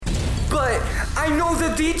but I know the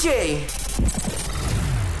DJ.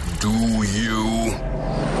 Do you?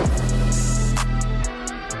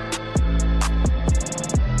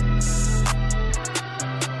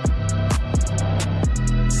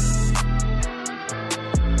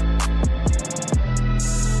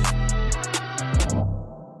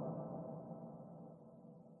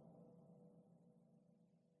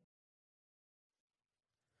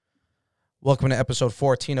 Welcome to episode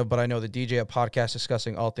 14 of But I Know the DJ, a podcast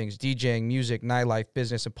discussing all things DJing, music, nightlife,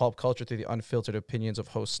 business, and pulp culture through the unfiltered opinions of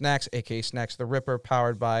host Snacks, aka Snacks the Ripper,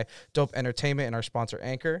 powered by Dope Entertainment and our sponsor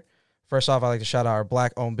Anchor. First off, I'd like to shout out our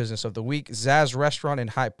Black-owned business of the week, Zaz Restaurant in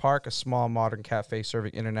Hyde Park, a small modern cafe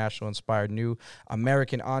serving international-inspired new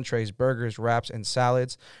American entrees, burgers, wraps, and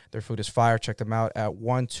salads. Their food is fire. Check them out at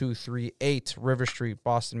 1238 River Street,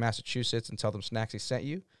 Boston, Massachusetts, and tell them Snacksy sent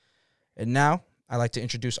you. And now, I'd like to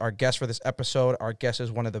introduce our guest for this episode. Our guest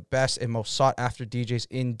is one of the best and most sought-after DJs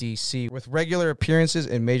in D.C., with regular appearances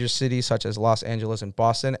in major cities such as Los Angeles and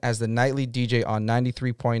Boston as the nightly DJ on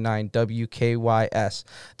 93.9 WKYS,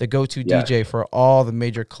 the go-to DJ for all the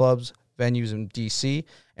major clubs, venues in D.C.,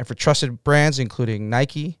 and for trusted brands including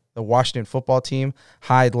Nike, the Washington football team,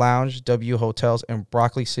 Hyde Lounge, W Hotels, and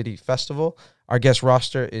Broccoli City Festival. Our guest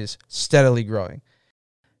roster is steadily growing.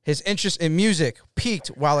 His interest in music peaked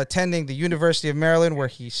while attending the University of Maryland, where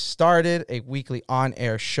he started a weekly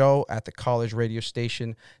on-air show at the college radio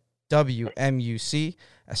station WMUC,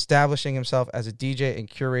 establishing himself as a DJ and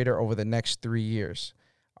curator over the next 3 years.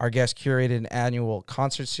 Our guest curated an annual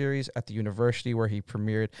concert series at the university where he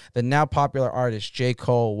premiered the now popular artists J.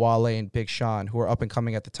 Cole, Wale, and Big Sean, who were up and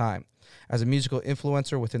coming at the time. As a musical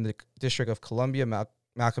influencer within the District of Columbia,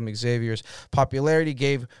 Malcolm Xavier's popularity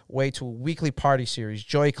gave way to a weekly party series,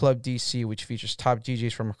 Joy Club DC, which features top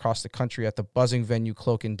DJs from across the country at the buzzing venue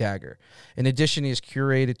Cloak and Dagger. In addition, he has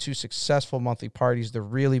curated 2 successful monthly parties, the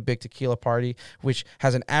Really Big Tequila Party, which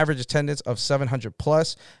has an average attendance of 700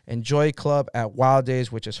 plus, and Joy Club at Wild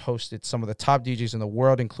Days, which has hosted some of the top DJs in the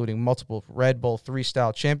world, including multiple Red Bull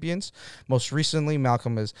 3-style champions. Most recently,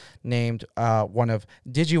 Malcolm is named one of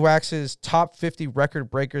DigiWax's top 50 record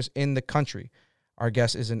breakers in the country. Our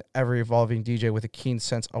guest is an ever-evolving DJ with a keen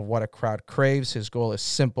sense of what a crowd craves. His goal is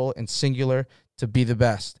simple and singular: to be the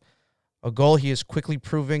best. A goal he is quickly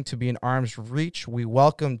proving to be in arm's reach. We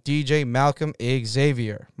welcome DJ Malcolm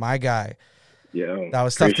Xavier, my guy. Yeah, that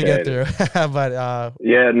was tough to get through, but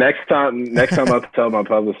yeah. Next time I'll tell my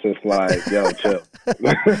publicist, like, yo, chill.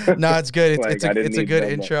 No, it's good. Like, it's a good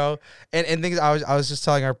intro. And things I was just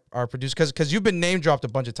telling our producer, because you've been name dropped a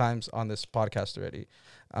bunch of times on this podcast already.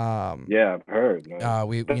 Yeah, I've heard. Man. No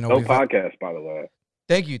podcast, by the way.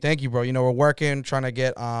 Thank you, bro. We're working, trying to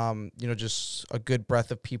get just a good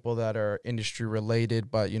breadth of people that are industry related,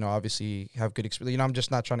 but obviously have good experience. I'm just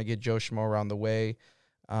not trying to get Joe Schmo around the way.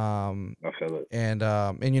 I feel it. And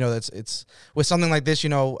it's with something like this,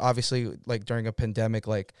 obviously, like during a pandemic,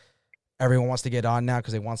 like everyone wants to get on now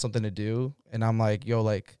because they want something to do, and I'm like, yo,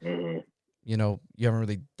 like. Mm-hmm. You haven't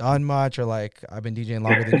really done much, or like I've been DJing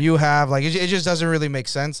longer than you have. Like it just doesn't really make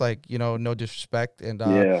sense. Like, no disrespect. And,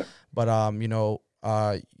 but,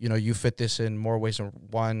 you fit this in more ways than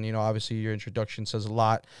one. Obviously your introduction says a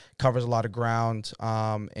lot, covers a lot of ground.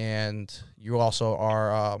 And you also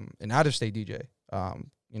are an out-of-state DJ.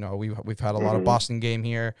 We've had a lot of Boston game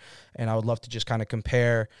here, and I would love to just kind of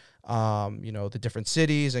compare the different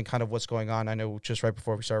cities and kind of what's going on. I know just right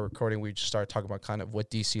before we started recording, we just started talking about kind of what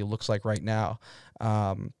DC looks like right now.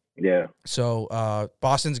 So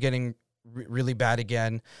Boston's getting really bad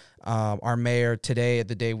again. Our mayor today, at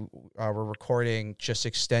the day we're recording, just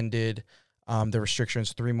extended the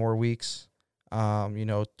restrictions 3 more weeks.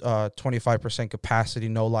 25% capacity,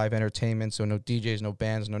 no live entertainment, so no DJs, no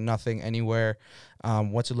bands, no nothing anywhere.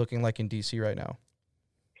 What's it looking like in DC right now?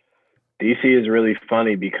 DC is really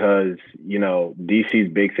funny because,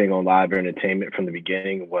 DC's big thing on live entertainment from the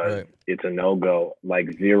beginning was It's a no-go,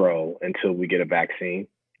 like zero, until we get a vaccine.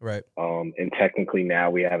 Right. And technically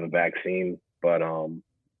now we have a vaccine, but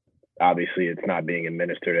obviously it's not being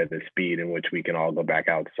administered at the speed in which we can all go back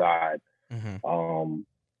outside. Mm-hmm.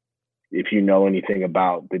 If you know anything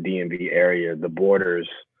about the DMV area, the borders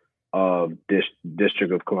of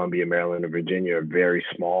District of Columbia, Maryland, and Virginia are very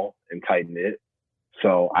small and tight-knit.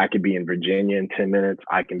 So I could be in Virginia in 10 minutes.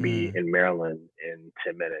 I can be in Maryland in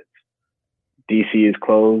 10 minutes. DC is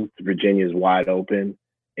closed. Virginia is wide open.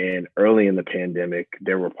 And early in the pandemic,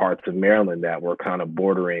 there were parts of Maryland that were kind of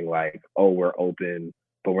bordering like, oh, we're open,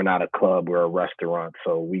 but we're not a club, we're a restaurant.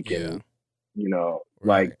 So we can,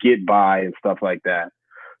 like get by and stuff like that.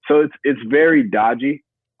 So it's very dodgy.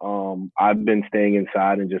 I've been staying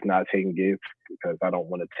inside and just not taking gigs because I don't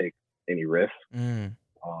want to take any risks.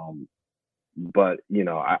 But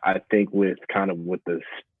I think with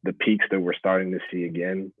the peaks that we're starting to see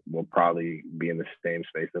again, we'll probably be in the same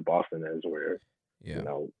space that Boston is, where Yeah.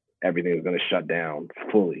 everything is going to shut down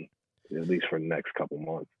fully, at least for the next couple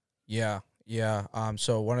months. Yeah. Yeah.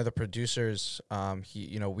 So one of the producers,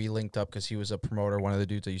 we linked up because he was a promoter, one of the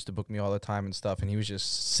dudes that used to book me all the time and stuff. And he was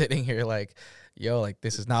just sitting here like, yo, like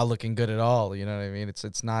this is not looking good at all. You know what I mean?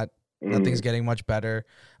 It's not, nothing's getting much better.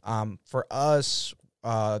 For us,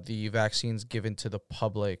 the vaccines given to the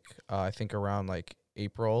public, I think around like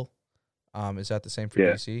April. Is that the same for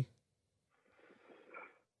DC?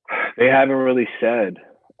 They haven't really said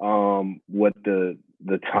what the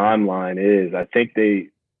timeline is. I think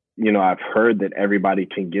I've heard that everybody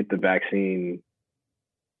can get the vaccine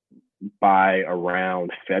by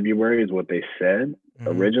around February is what they said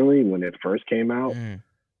originally when it first came out.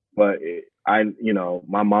 But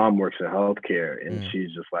my mom works in healthcare, and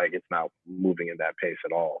she's just like, it's not moving at that pace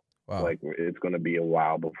at all. Wow. Like it's going to be a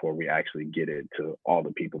while before we actually get it to all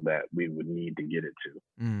the people that we would need to get it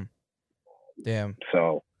to. Damn.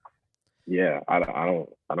 So, yeah, I don't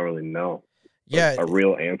really know. Yeah, a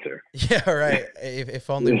real answer. Yeah, right. If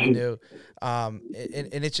only we knew. And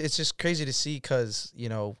it's just crazy to see because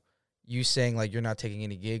you saying like you're not taking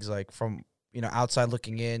any gigs, like from outside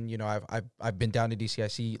looking in. I've been down to DC. I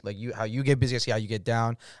see like how you get busy. I see how you get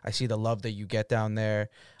down. I see the love that you get down there.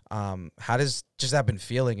 How does just that been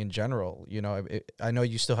feeling in general? I know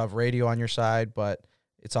you still have radio on your side, but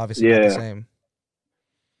it's obviously not the same.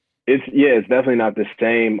 It's definitely not the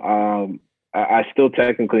same. I still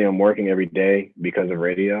technically am working every day because of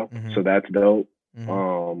radio, so that's dope.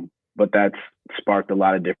 But that's sparked a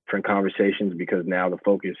lot of different conversations because now the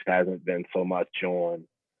focus hasn't been so much on,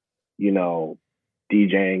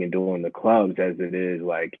 DJing and doing the clubs as it is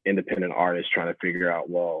like independent artists trying to figure out,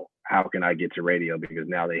 well, how can I get to radio? Because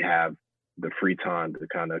now they have the free time to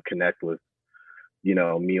kind of connect with,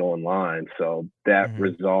 me online. So that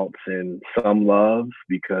results in some love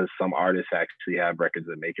because some artists actually have records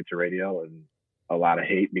that make it to radio, and a lot of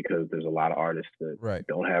hate because there's a lot of artists that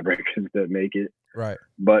don't have records that make it. Right.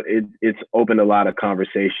 But it's opened a lot of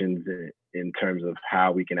conversations in terms of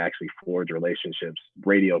how we can actually forge relationships.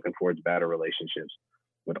 Radio can forge better relationships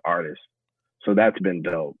with artists. So that's been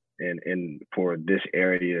dope. And for this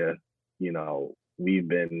area, we've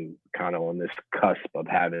been kind of on this cusp of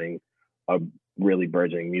having a really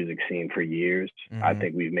burgeoning music scene for years. I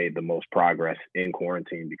think we've made the most progress in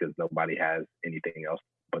quarantine because nobody has anything else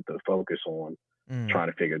but to focus on trying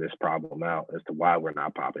to figure this problem out as to why we're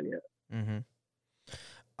not popping yet.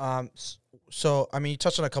 So, I mean, you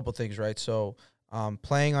touched on a couple things, right? So,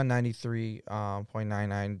 playing on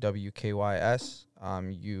 93.99 WKYS,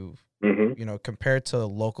 compared to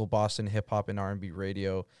local Boston hip hop and R&B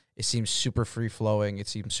radio, it seems super free flowing. It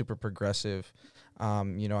seems super progressive.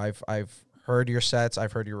 I've heard your sets.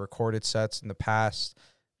 I've heard your recorded sets in the past.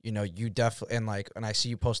 You definitely, and I see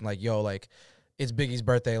you posting like, yo, like, it's Biggie's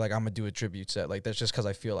birthday, like, I'm gonna do a tribute set. Like, that's just because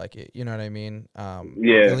I feel like it. You know what I mean?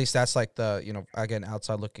 At least that's like the, again,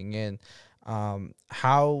 outside looking in.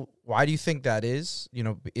 Why do you think that is?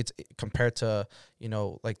 It's compared to,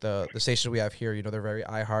 like the stations we have here, they're very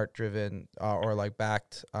iHeart driven or like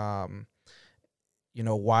backed.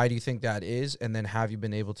 Why do you think that is? And then have you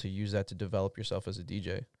been able to use that to develop yourself as a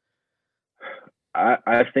DJ?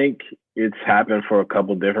 I think it's happened for a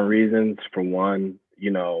couple different reasons. For one,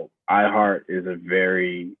 iHeart is a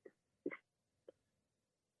very,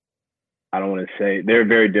 I don't want to say, they're a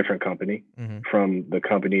very different company from the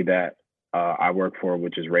company that I work for,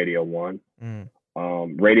 which is Radio One.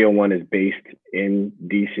 Radio One is based in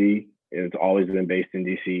DC. It's always been based in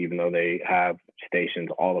DC, even though they have stations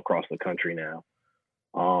all across the country now.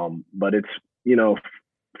 But it's,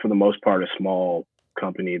 for the most part, a small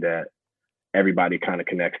company that everybody kind of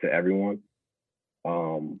connects to everyone.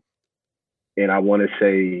 And I want to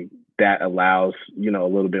say that allows, a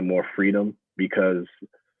little bit more freedom because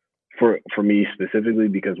for me specifically,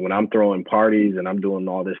 because when I'm throwing parties and I'm doing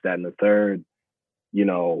all this, that, and the third,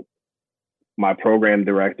 my program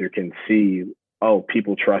director can see, oh,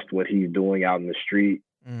 people trust what he's doing out in the street.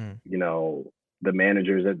 The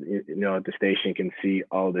managers at the station can see,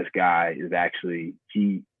 oh, this guy is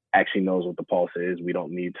he actually knows what the pulse is. We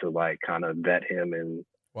don't need to like kind of vet him and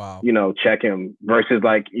check him versus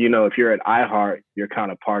like, if you're at iHeart, you're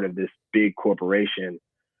kind of part of this big corporation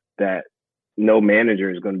that no manager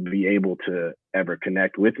is going to be able to ever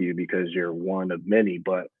connect with you because you're one of many.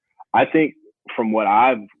 But I think from what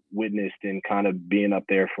I've witnessed and kind of being up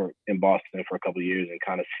there in Boston for a couple of years and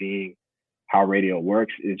kind of seeing how radio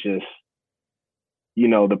works, it's just,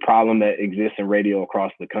 the problem that exists in radio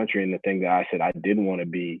across the country. And the thing that I said I didn't want to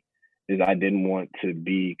be is I didn't want to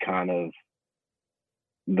be kind of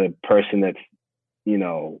the person that's, you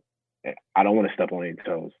know, I don't want to step on any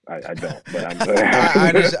toes. I don't, but I'm. I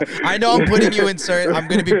understand. I know I'm putting you in certain. I'm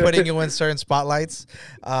going to be putting you in certain spotlights,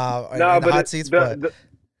 No, in the but hot seats. But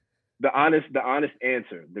the honest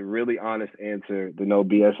answer, the really honest answer, the no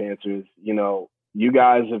BS answer is, you know, you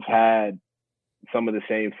guys have had some of the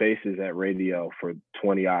same faces at radio for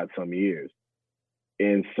 20 odd some years.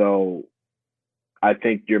 And so I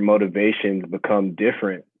think your motivations become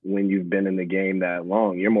different when you've been in the game that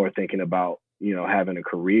long. You're more thinking about, you know, having a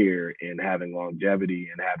career and having longevity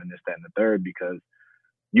and having this, that, and the third, because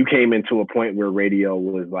you came into a point where radio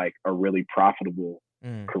was like a really profitable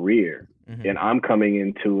career. Mm-hmm. And I'm coming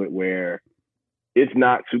into it where it's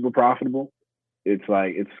not super profitable. It's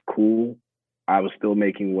like, it's cool. I was still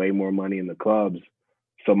making way more money in the clubs.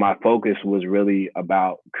 So my focus was really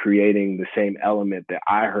about creating the same element that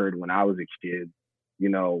I heard when I was a kid. You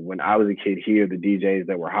know, when I was a kid here, the DJs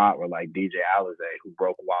that were hot were like DJ Alize, who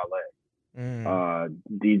broke Wale,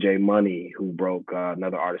 DJ Money, who broke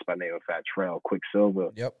another artist by the name of Fat Trail,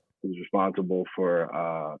 Quicksilver, who's responsible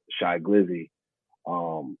for Shy Glizzy.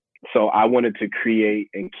 So I wanted to create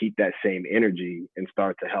and keep that same energy and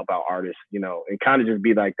start to help out artists, you know, and kind of just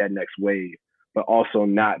be like that next wave, but also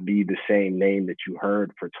not be the same name that you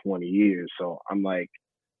heard for 20 years. So I'm like,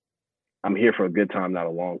 I'm here for a good time, not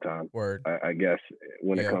a long time. Word. I guess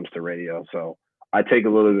when it comes to radio. So I take a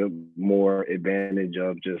little bit more advantage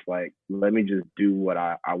of just like, let me just do what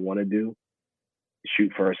I want to do.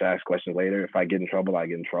 Shoot first, ask questions later. If I get in trouble, I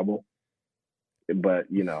get in trouble. But,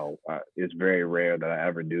 you know, it's very rare that I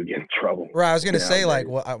ever do get in trouble. Right. I was going to say, like,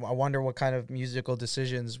 well, I wonder what kind of musical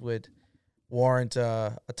decisions would warrant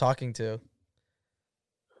a talking to.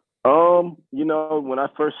 You know, when I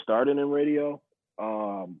first started in radio,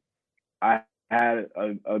 I had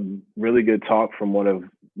a really good talk from one of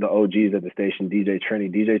the OGs at the station, DJ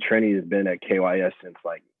Trini. DJ Trini has been at KYS since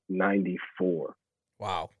like 94.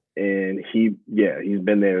 Wow. And he's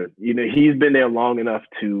been there, you know, he's been there long enough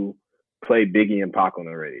to play Biggie and Pac on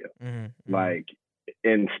the radio, like,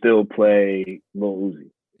 and still play Lil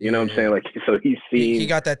Uzi. You know what I'm saying? Like, so he's seen. He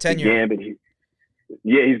got that tenure.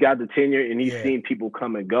 He's got the tenure, and he's seen people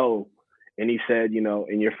come and go. And he said, you know,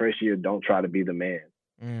 in your first year, don't try to be the man.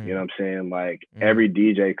 You know what I'm saying? Like, every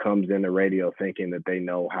DJ comes into radio thinking that they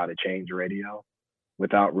know how to change radio,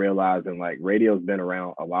 without realizing like radio's been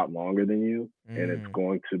around a lot longer than you, and it's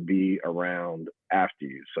going to be around after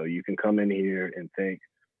you. So you can come in here and think,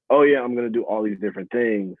 oh yeah, I'm going to do all these different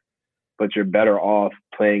things, but you're better off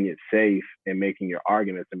playing it safe and making your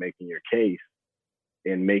arguments and making your case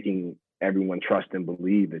and making everyone trust and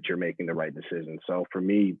believe that you're making the right decision. So for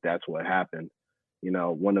me, that's what happened. You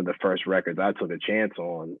know, one of the first records I took a chance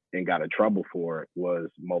on and got in trouble for it was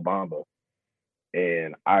Mo Bamba.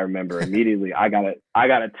 And I remember immediately I got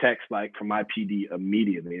a text like from my PD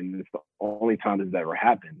immediately, and it's the only time this has ever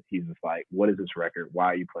happened. He's just like, "What is this record? Why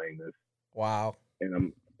are you playing this?" Wow.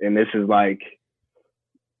 And this is like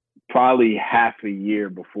probably half a year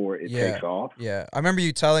before it takes off. Yeah, I remember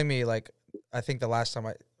you telling me, like, I think the last time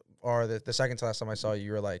the second to last time I saw you,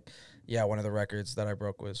 you were like, yeah, one of the records that I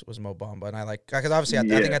broke was Mo Bamba, and I like, because obviously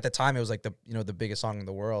I think at the time it was like the biggest song in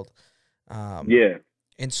the world.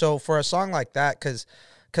 And so for a song like that, because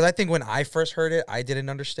I think when I first heard it, I didn't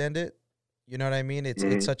understand it. You know what I mean? It's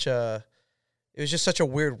it was just such a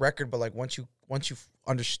weird record, but like once you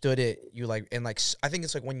understood it, you like, and like I think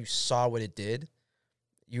it's like when you saw what it did,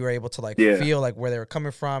 you were able to like feel like where they were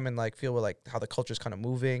coming from and like feel like how the culture is kind of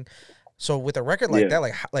moving. So with a record like that,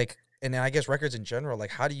 like, and I guess records in general,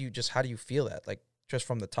 like how do you feel that, like, just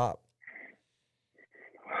from the top?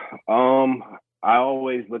 I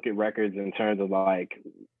always look at records in terms of like,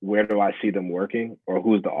 where do I see them working or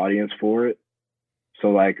who's the audience for it? So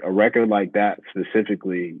like a record like that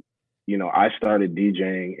specifically, you know, I started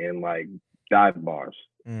DJing in like dive bars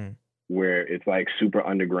where it's like super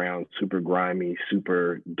underground, super grimy,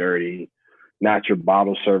 super dirty, not your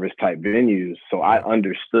bottle service type venues. So I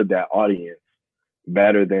understood that audience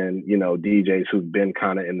better than, you know, DJs who've been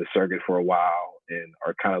kind of in the circuit for a while and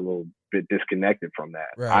are kind of a little bit disconnected from that.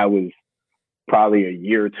 Right. I was probably a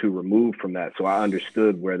year or two removed from that. So I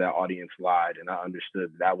understood where that audience lied, and I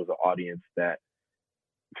understood that was an audience that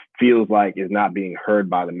feels like is not being heard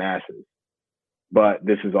by the masses. But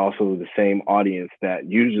this is also the same audience that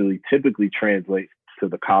typically translates to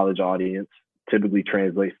the college audience, typically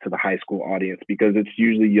translates to the high school audience, because it's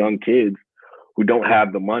usually young kids who don't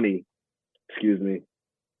have the money. Excuse me.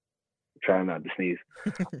 Trying not to sneeze.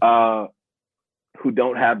 Who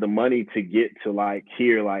don't have the money to get to like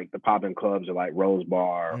hear like the poppin' clubs or like Rose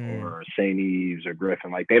Bar or St. Eve's or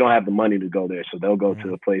Griffin. Like they don't have the money to go there. So they'll go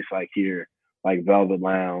to a place like here, like Velvet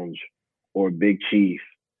Lounge or Big Chief,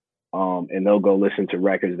 and they'll go listen to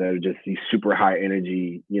records that are just these super high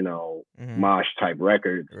energy, mosh type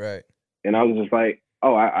records. Right. And I was just like,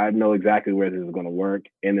 oh, I know exactly where this is going to work,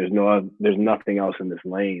 and there's nothing else in this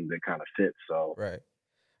lane that kind of fits. So right,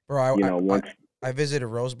 bro. once I visited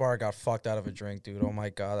Rose Bar, got fucked out of a drink, dude. Oh my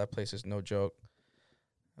god, that place is no joke.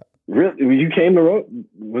 Really, you came to Rose?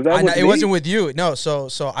 Was that? With it me? wasn't with you. No, so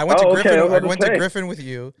I went to Griffin. Okay, I went to Griffin with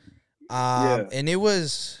you, and it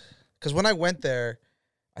was because when I went there,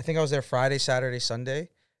 I think I was there Friday, Saturday, Sunday,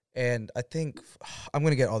 and I think I'm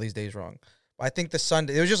gonna get all these days wrong. I think the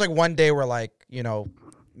Sunday, it was just like one day where like,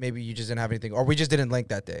 maybe you just didn't have anything or we just didn't link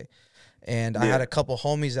that day. And I had a couple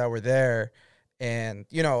homies that were there and,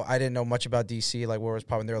 I didn't know much about DC, like where it was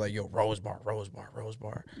popping. They were like, yo, Rose Bar.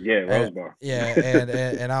 Yeah, Rose Bar. Yeah.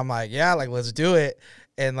 And I'm like, yeah, like, let's do it.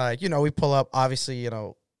 And like, we pull up, obviously,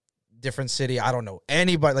 different city. I don't know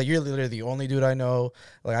anybody. Like, you're literally the only dude I know.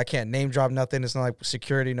 Like, I can't name drop nothing. It's not like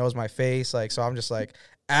security knows my face. Like, so I'm just like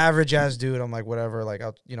average ass dude. I'm like, whatever. Like,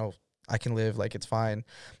 I can live, like, it's fine.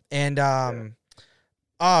 And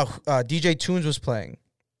DJ Tunes was playing.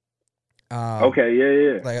 Okay,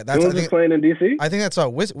 yeah. Like that's Tunes was playing in DC? I think that's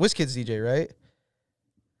WizKid's DJ, right?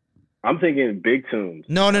 I'm thinking Big Tunes.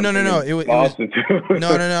 No. It was Boston Tunes.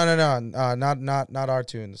 No. Not our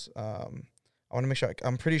Tunes. I want to make sure.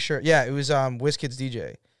 I'm pretty sure. Yeah, it was WizKid's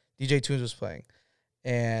DJ. DJ Tunes was playing,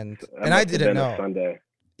 and I didn't know. Sunday.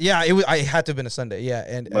 Yeah, it was. I had to have been a Sunday. Yeah,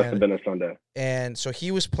 and must have been a Sunday. And so he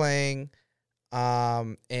was playing,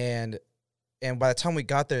 and by the time we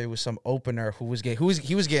got there, it was some opener he was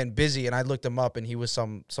getting busy, and I looked him up, and he was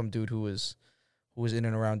some dude who was in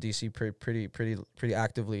and around DC pretty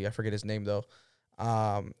actively. I forget his name though.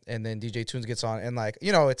 And then DJ Tunes gets on, and like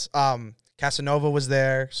it's Casanova was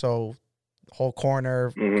there, so whole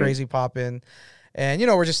corner crazy popping. And,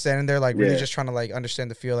 we're just standing there, like, really just trying to, like,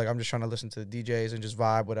 understand the feel. Like, I'm just trying to listen to the DJs and just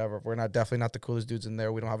vibe, whatever. We're definitely not the coolest dudes in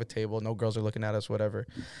there. We don't have a table. No girls are looking at us, whatever.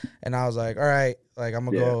 And I was like, all right, like, I'm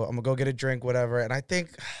gonna go get a drink, whatever. And I think,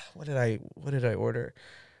 what did I order?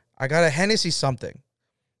 I got a Hennessy something.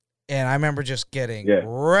 And I remember just getting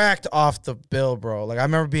wrecked off the bill, bro. Like, I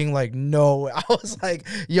remember being like, no. I was like,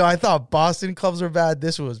 yo, I thought Boston clubs were bad.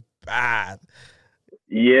 This was bad.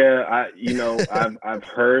 Yeah, I've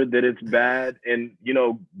heard that it's bad, and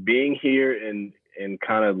being here and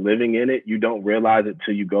kind of living in it, you don't realize it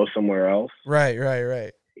till you go somewhere else. Right.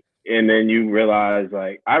 And then you realize,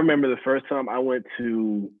 like, I remember the first time I went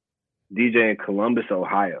to DJ in Columbus,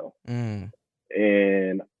 Ohio, and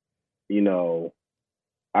I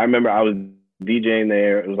remember I was DJing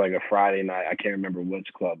there. It was like a Friday night. I can't remember which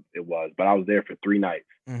club it was, but I was there for 3 nights,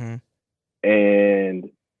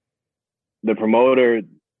 and the promoter,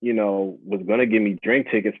 was going to give me drink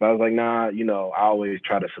tickets, but I was like, nah, I always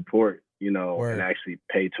try to support, and actually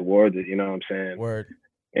pay towards it. You know what I'm saying? Word.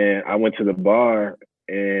 And I went to the bar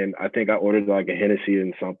and I think I ordered like a Hennessy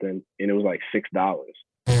and something, and it was like $6.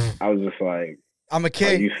 I was just like, I'm a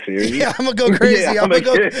king. Are you serious? Yeah, I'm gonna go crazy. I'm gonna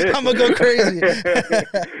go crazy.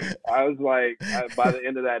 I was like, by the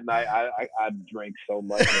end of that night, I drank so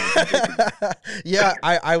much. Yeah,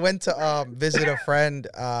 I went to visit a friend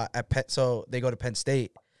at Penn. So they go to Penn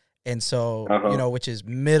State, and so which is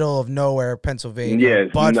middle of nowhere, Pennsylvania.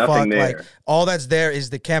 Yeah, nothing there. Like all that's there is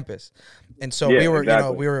the campus, and so we were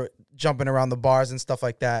we were jumping around the bars and stuff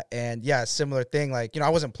like that. And yeah, similar thing. Like I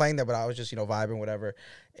wasn't playing there, but I was just vibing, whatever.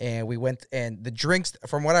 And we went, and the drinks,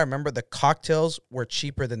 from what I remember, the cocktails were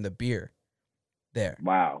cheaper than the beer there.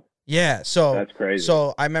 Wow. Yeah. So that's crazy.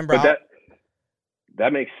 So I remember. But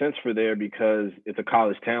that makes sense for there because it's a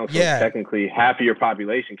college town. So technically half of your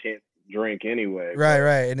population can't drink anyway.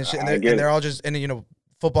 Right. And they're all just, and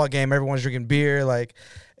football game, everyone's drinking beer. Like,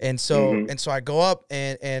 and so, and so I go up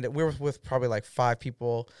and we were with probably like 5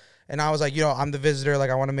 people. And I was like, I'm the visitor. Like,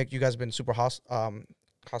 I want to make, you guys been super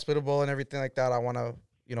hospitable and everything like that. I want to,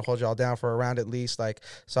 hold y'all down for a round at least. Like,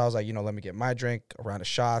 so I was like, let me get my drink, a round of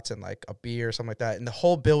shots and like a beer or something like that. And the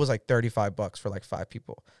whole bill was like $35 for like 5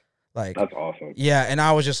 people. Like, that's awesome. Yeah. And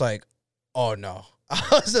I was just like, oh no. I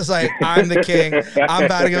was just like, I'm the king. I'm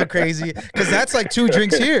about to go crazy. Cause that's like 2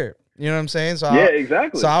 drinks here. You know what I'm saying? So yeah,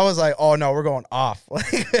 exactly. So I was like, oh no, we're going off.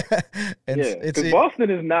 Because Boston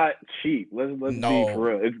is not cheap. Let's be for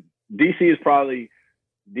real. DC is probably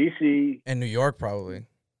DC and New York probably.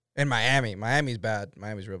 And Miami. Miami's bad.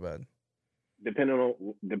 Miami's real bad. Depending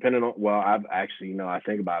on well, I've actually, I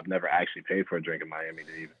think about I've never actually paid for a drink in Miami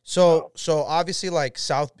to even. So obviously like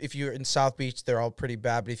if you're in South Beach, they're all pretty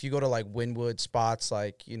bad. But if you go to like Wynwood spots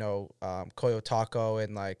like, Coyo Taco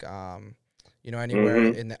and like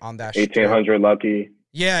anywhere on that 1800 Lucky.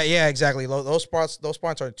 Yeah, exactly. Those spots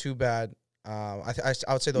aren't too bad. I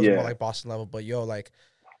would say those are more like Boston level, but like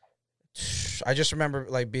I just remember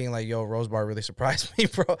like being like, "Yo, Rose Bar really surprised me,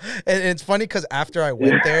 bro." And it's funny because after I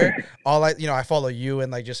went there, I follow you,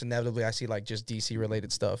 and like just inevitably I see like just DC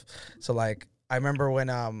related stuff. So like I remember when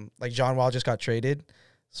like John Wall just got traded,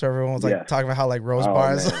 so everyone was like talking about how like Rose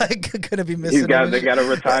Bar is like gonna be missing. They gotta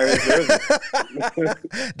retire his jersey.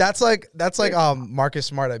 That's like Marcus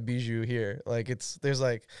Smart at Bijou here. Like it's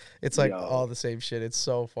all the same shit. It's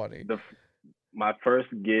so funny. My first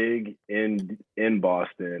gig in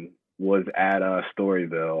Boston was at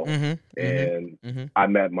Storyville, and I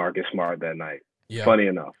met Marcus Smart that night. Yeah. Funny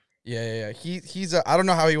enough. Yeah. He's I don't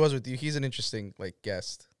know how he was with you. He's an interesting like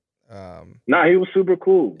guest. He was super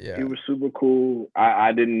cool. Yeah. He was super cool.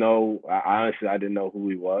 I didn't know. Honestly, I didn't know who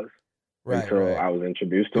he was until I was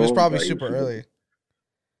introduced to him. It was probably super early.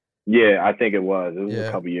 Yeah, I think it was. It was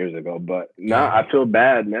a couple years ago. But I feel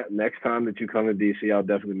bad. Next time that you come to DC, I'll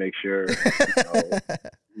definitely make sure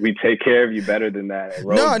we take care of you better than that.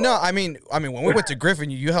 No. I mean, when we went to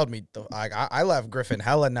Griffin, you held me. Like I left Griffin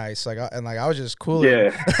hella nice. Like I was just cool.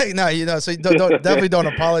 Yeah. No, so definitely don't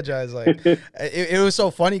apologize. Like it was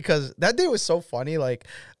so funny because that day was so funny. Like.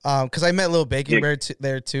 Cause I met Lil Bacon Bear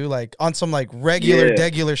there too, like on some like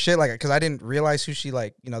regular shit, like cause I didn't realize who she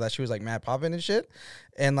like, that she was like mad poppin' and shit,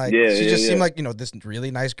 and like she just seemed like this really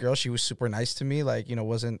nice girl. She was super nice to me, like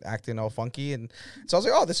wasn't acting all funky, and so I was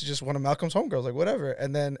like, oh, this is just one of Malcolm's homegirls, like whatever.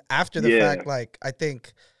 And then after the fact, like I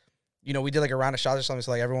think, we did like a round of shots or something, so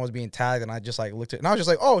like everyone was being tagged, and I just like looked at, and I was just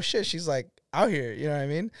like, oh shit, she's like out here, you know what I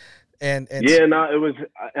mean? And it was,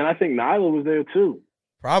 and I think Nyla was there too.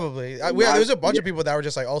 Probably. There was a bunch of people that were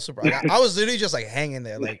just like all super. I was literally just like hanging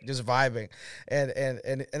there, like just vibing, and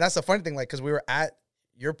that's the funny thing, like because we were at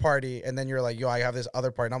your party, and then you're like, yo, I have this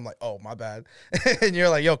other party, and I'm like, oh my bad, and you're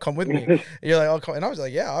like, yo, come with me, and you're like, oh, come, and I was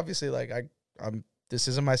like, yeah, obviously, like I'm this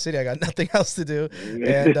isn't my city, I got nothing else to do,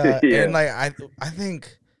 and and like I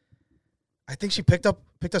think she picked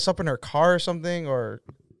us up in her car or something or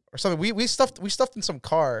something. We stuffed in some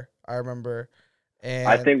car, I remember. And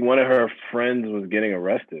I think one of her friends was getting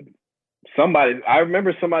arrested. I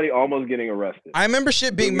remember somebody almost getting arrested. I remember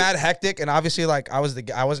shit being mad hectic, and obviously, like I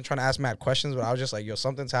wasn't trying to ask mad questions, but I was just like, "Yo,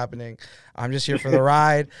 something's happening. I'm just here for the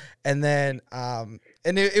ride." And then, and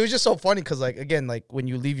it was just so funny because, like, again, like when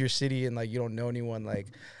you leave your city and like you don't know anyone, like.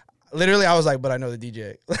 Literally, I was like, but I know the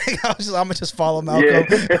DJ. Like, I'm gonna just follow Malcolm,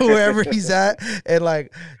 whoever he's at, and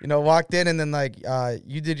like, walked in, and then like,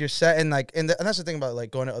 you did your set, and like, and that's the thing about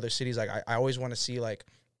like going to other cities. Like, I always want to see like,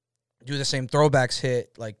 do the same throwbacks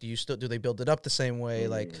hit? Like, do they build it up the same way?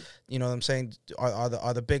 Like, what I'm saying, are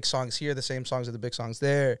the big songs here the same songs as the big songs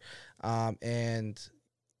there? And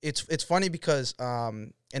it's funny because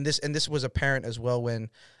and this was apparent as well when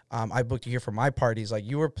I booked you here for my parties. Like,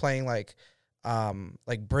 you were playing like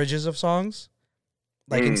bridges of songs,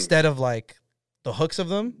 like instead of like the hooks of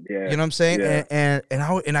them. You know what I'm saying? Yeah.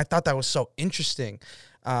 And I thought that was so interesting.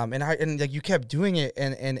 And like you kept doing it,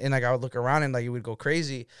 and like I would look around and like you would go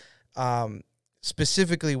crazy.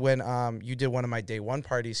 Specifically when you did one of my day one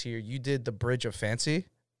parties here, you did the Bridge of Fancy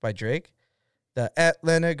by Drake. The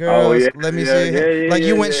Atlanta girls, let me see. Like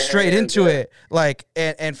you went straight into it. Like,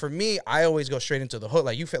 and for me, I always go straight into the hook.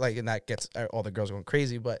 Like you feel like, and that gets all the girls going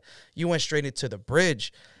crazy, but you went straight into the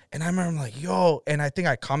bridge. And I remember I'm like, yo, and I think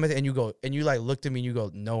I commented, and you like looked at me and you go,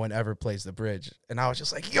 no one ever plays the bridge. And I was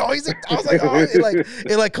just like, yo, I was like, oh,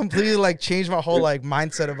 it like completely like changed my whole like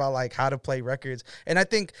mindset about like how to play records. And I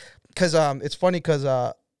think because it's funny because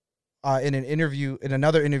in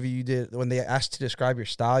another interview you did, when they asked to describe your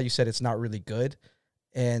style, you said it's not really good.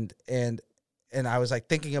 And I was like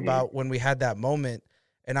thinking about when we had that moment,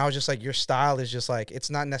 and I was just like, your style is just like, it's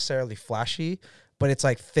not necessarily flashy, but it's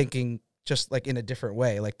like thinking just like in a different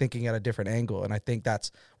way, like thinking at a different angle. And I think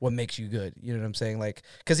that's what makes you good. You know what I'm saying? Like,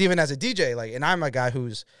 cause even as a DJ, like, and I'm a guy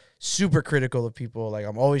who's super critical of people. Like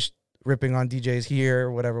I'm always ripping on DJs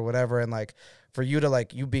here, whatever. And like for you to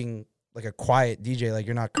like, you being like a quiet DJ, like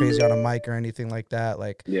you're not crazy on a mic or anything like that.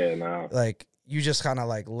 Like, like you just kind of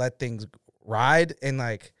like let things ride. And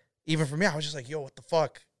like, even for me, I was just like, yo, what the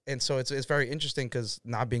fuck? And so it's very interesting because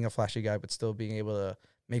not being a flashy guy, but still being able to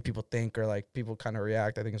make people think or like people kind of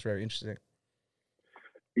react. I think it's very interesting.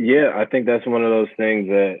 Yeah, I think that's one of those things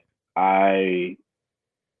that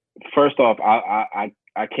first off,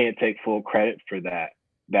 I can't take full credit for that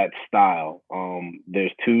style.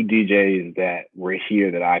 There's two DJs that were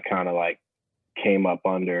here that I kind of like came up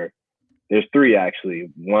under. There's three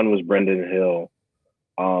actually. One was Brendan Hill,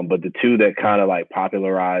 but the two that kind of like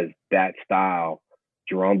popularized that style,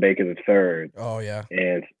 Jerome Baker III. Oh yeah.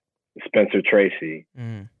 And Spencer Tracy.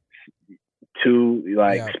 two,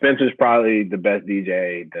 like Yeah. Spencer's probably the best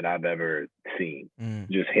DJ that I've ever seen,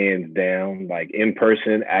 just hands down. Like in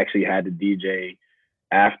person, actually had to DJ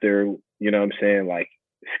after, you know what I'm saying? Like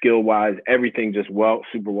skill wise, everything just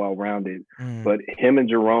super well rounded. But him and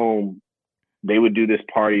Jerome, they would do this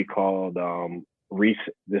party called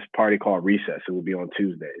Recess. It would be on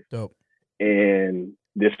Tuesdays. Dope. And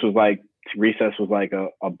this was like Recess was like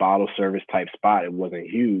a bottle service type spot. It wasn't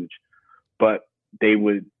huge, but they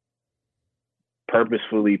would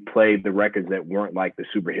purposefully play the records that weren't like the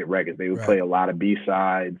super hit records. They would play a lot of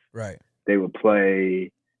B-sides. Right. They would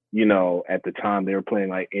play, you know, at the time they were playing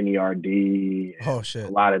like NERD. Oh shit. A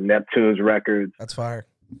lot of Neptune's records. That's fire.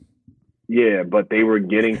 Yeah, but they were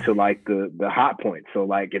getting to like the hot point. So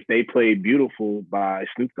like if they played Beautiful by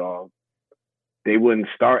Snoop Dogg, they wouldn't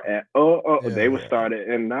start at they would start at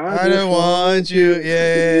and I don't want you.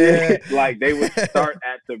 Yeah. Like they would start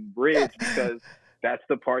at the bridge because that's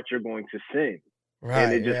the part you're going to sing. Right,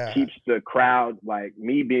 and it just keeps the crowd, like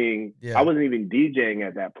me being, I wasn't even DJing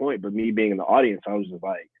at that point, but me being in the audience, I was just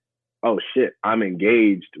like, oh shit, I'm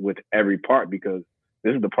engaged with every part because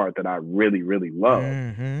this is the part that I really, really love.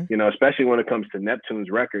 You know, especially when it comes to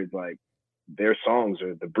Neptune's records, like their songs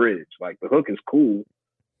are the bridge. Like the hook is cool,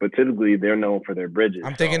 but typically they're known for their bridges.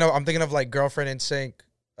 I'm thinking of like Girlfriend in Sync,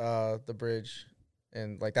 the bridge.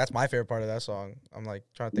 And like that's my favorite part of that song. I'm like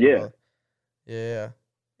trying to think about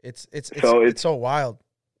it's so wild.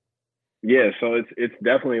 Yeah, so it's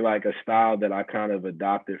definitely like a style that I kind of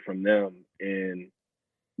adopted from them. And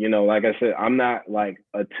you know, like I said, I'm not like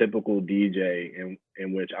a typical DJ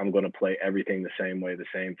in which I'm going to play everything the same way, the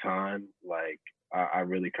same time. Like I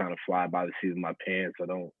really kind of fly by the seat of my pants. I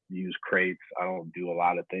don't use crates. I don't do a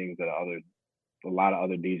lot of things that a lot of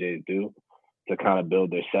other DJs do to kind of build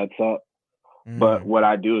their sets up. But what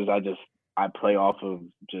I do is I play off of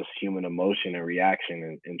just human emotion and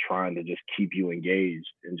reaction and trying to just keep you engaged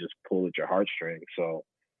and just pull at your heartstrings. So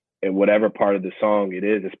in whatever part of the song it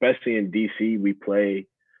is, especially in DC, we play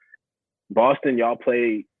Boston, y'all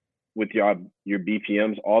play with your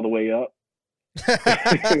BPMs all the way up.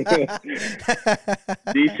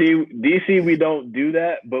 DC, we don't do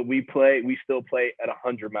that, but we still play at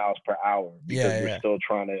 100 miles per hour because we're still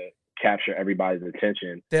trying to capture everybody's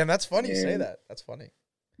attention. Damn, that's funny you say that. That's funny.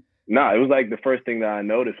 Nah, it was like the first thing that I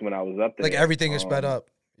noticed when I was up there. Like everything is sped up.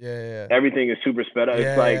 Yeah. Everything is super sped up.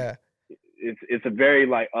 It's like it's a very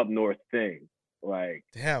like up north thing. Like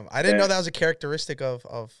damn, I didn't know that was a characteristic of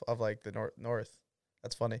like the north.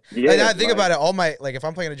 That's funny. Yeah, like, I think about it. All my like, if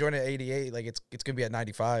I'm playing a joint at 88, like it's gonna be at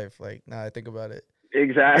 95. Like, now I think about it.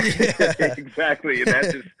 Exactly, exactly.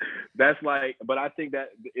 And that's like. But I think that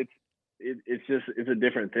it's a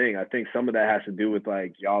different thing. I think some of that has to do with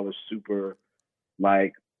like y'all are super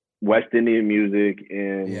like West Indian music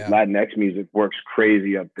and Latinx music works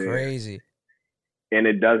crazy up there. Crazy. And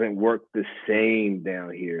it doesn't work the same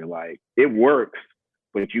down here. Like it works,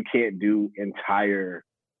 but you can't do entire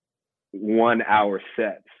 1 hour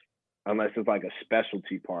sets unless it's like a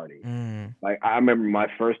specialty party. Like I remember my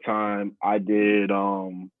first time I did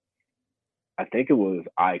I think it was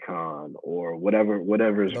Icon or whatever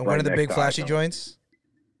is one of the big flashy joints.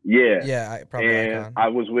 Yeah, probably and Icon. I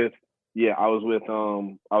was with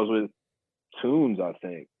Tunes, I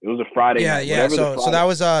think. It was a Friday night. Yeah. So that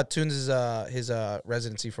was Tunes' his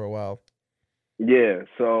residency for a while. Yeah,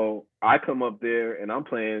 so I come up there and I'm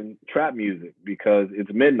playing trap music because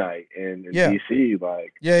it's midnight and in DC,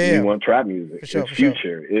 like you want trap music. It's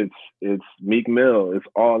Future. It's Meek Mill. It's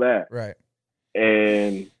all that. Right.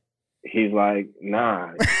 And he's like,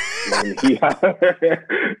 nah. and he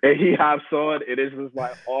hops on and it's just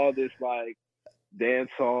like all this like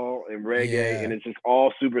dancehall and reggae and it's just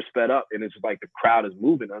all super sped up and it's just like the crowd is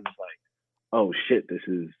moving. I'm just like, oh shit, this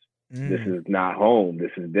is not home.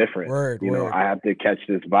 This is different. You know, I have to catch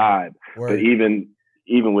this vibe. But even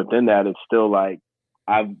within that, it's still like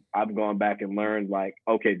I've gone back and learned like,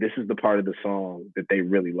 okay, this is the part of the song that they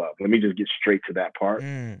really love. Let me just get straight to that part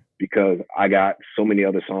because I got so many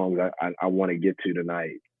other songs I want to get to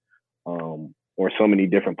tonight, or so many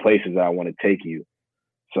different places that I want to take you.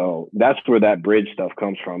 So that's where that bridge stuff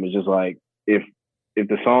comes from. It's just like if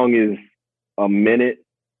the song is a minute,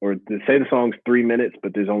 or to say the song's 3 minutes,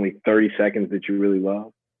 but there's only 30 seconds that you really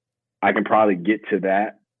love, I can probably get to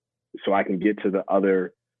that so I can get to the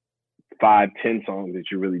other 5-10 songs that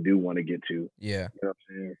you really do want to get to. Yeah. You know what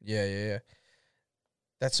I'm saying? Yeah.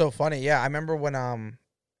 That's so funny. Yeah, I remember when and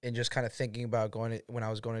just kind of thinking about when I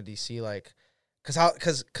was going to DC, like, cause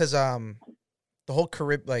the whole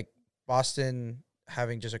like Boston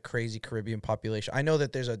having just a crazy Caribbean population. I know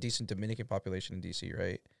that there's a decent Dominican population in DC,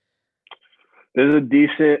 right? There's a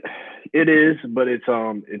decent, It is, but it's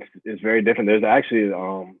very different. There's actually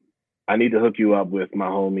I need to hook you up with my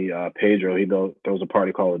homie Pedro. He throws a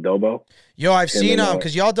party called Adobo. Yo, I've seen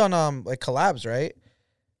because y'all done like collabs, right?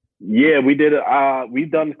 Yeah, we did.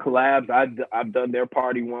 We've done collabs. I've done their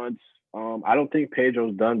party once. I don't think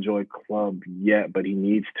Pedro's done Joy Club yet, but he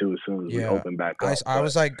needs to as soon as we open back up. I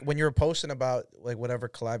was like, when you were posting about like whatever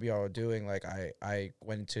collab y'all were doing, like I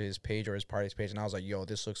went to his page or his party's page, and I was like, yo,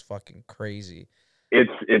 this looks fucking crazy.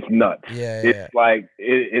 It's nuts. It's like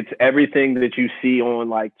it's everything that you see on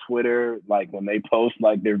like Twitter, like when they post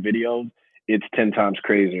like their videos, it's 10 times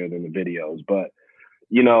crazier than the videos. But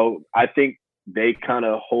I think they kind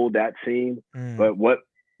of hold that scene. But what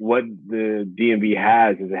the DMV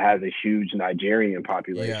has is it has a huge Nigerian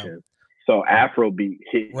population. So Afrobeat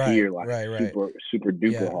hit here like super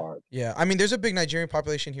duper hard. Yeah, I mean, there's a big Nigerian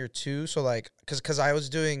population here too. So like, because I was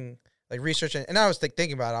doing like research and I was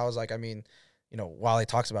thinking about it, I was like, I mean, Wale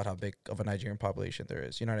talks about how big of a Nigerian population there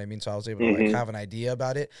is. You know what I mean? So I was able to like have an idea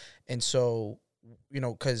about it. And so,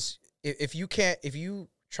 because if you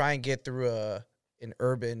try and get through an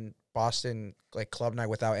urban Boston like club night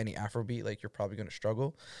without any Afrobeat, like you're probably going to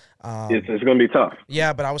struggle. It's going to be tough.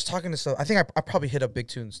 Yeah, but I was talking to I think I probably hit up Big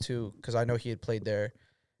Tunes too, because I know he had played there.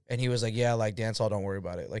 And he was like, yeah, like dancehall, don't worry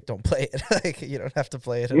about it. Like, don't play it. Like, you don't have to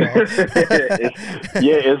play it at all.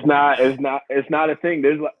 It's not a thing.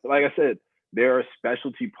 There's like I said, there are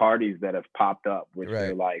specialty parties that have popped up, which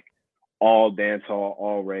are like all dancehall,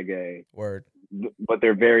 all reggae. Word. But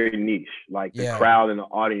they're very niche. Like the crowd in the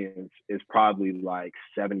audience is probably like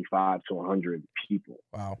 75 to 100 people.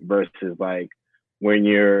 Wow. Versus like when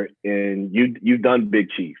you're you've done Big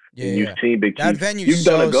Chief. Yeah. And you've seen Big Chief. That venue's you've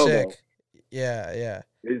so done a go-go. Sick. Yeah.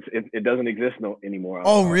 It doesn't exist anymore.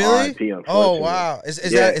 Oh really? RIP, oh wow. Is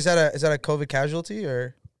that a COVID casualty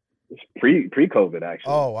or? It's pre-COVID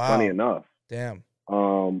actually. Oh wow. Funny enough. Damn.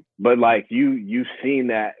 But like you've seen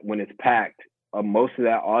that when it's packed, most of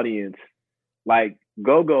that audience, like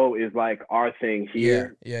go-go is like our thing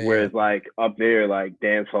here, whereas like up there, like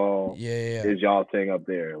dancehall is y'all thing up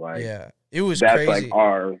there. Like it was that's crazy. like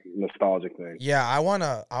our nostalgic thing. Yeah, I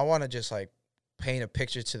wanna just like paint a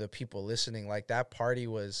picture to the people listening. Like that party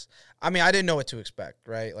was, I mean, I didn't know what to expect,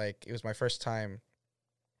 right? Like it was my first time,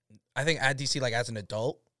 I think at DC, like as an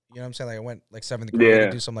adult, you know what I'm saying? Like I went like 7th grade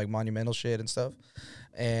to do some like monumental shit and stuff.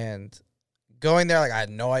 And going there, like I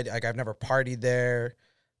had no idea, like I've never partied there.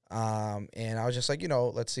 And I was just like,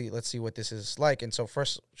 let's see what this is like. And so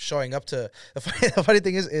first showing up to the funny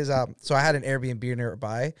thing is so I had an Airbnb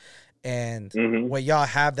nearby, and what y'all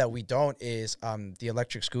have that we don't is the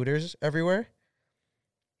electric scooters everywhere.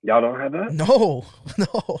 Y'all don't have that? No,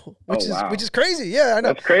 which is crazy. Yeah, I know.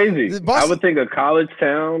 That's crazy. Boston, I would think a college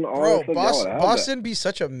town. Bro, Boston be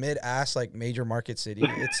such a mid-ass like major market city.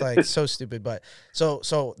 It's like so stupid. But so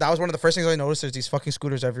that was one of the first things I noticed. There's these fucking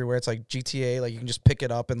scooters everywhere. It's like GTA. Like you can just pick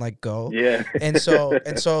it up and like go. Yeah. And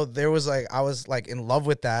so there was like I was like in love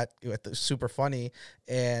with that. It was super funny.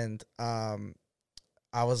 And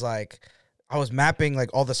I was mapping like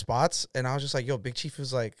all the spots, and I was just like, yo, Big Chief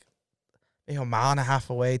was like, a mile and a half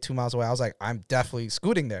away, 2 miles away. I was like, I'm definitely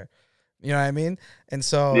scooting there. You know what I mean? And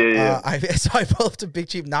so I pull up to Big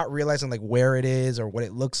Chief, not realizing like where it is or what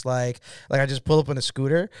it looks like. Like I just pull up in a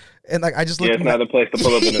scooter, and like I just look. It's not the place to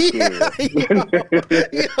pull up in a scooter.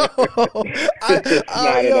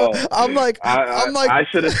 Not at all. I'm like, I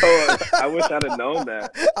should have told. I wish I'd have known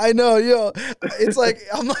that. I know, yo. It's like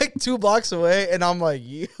I'm like 2 blocks away, and I'm like,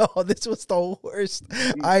 yo, this was the worst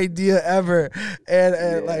idea ever. And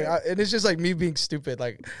and it's just like me being stupid.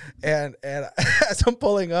 Like, and as I'm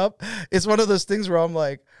pulling up, it's one of those things where I'm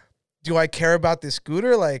like, do I care about this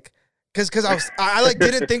scooter? Like, because I like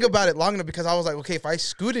didn't think about it long enough, because I was like, okay, if I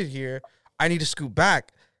scooted here, I need to scoot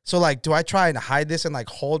back. So like, do I try and hide this and like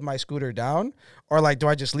hold my scooter down, or like do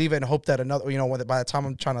I just leave it and hope that another, by the time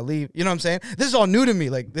I'm trying to leave, you know what I'm saying? This is all new to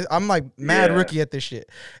me. Like I'm like mad rookie at this shit,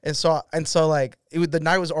 and so like the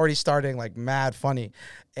night was already starting like mad funny,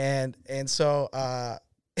 and so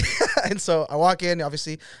and so I walk in.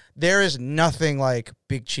 Obviously, there is nothing like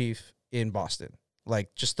Big Chief in Boston.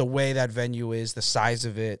 Like just the way that venue is, the size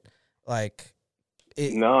of it, like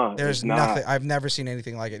there's nothing. I've never seen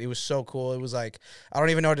anything like it. It was so cool. It was like, I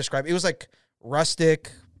don't even know how to describe it. It was like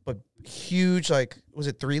rustic but huge. Like, was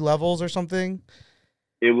it 3 levels or something?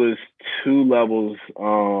 It was 2 levels.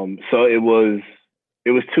 So it was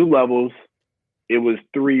 2 levels. It was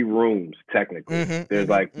 3 rooms technically. There's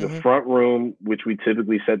like the front room, which we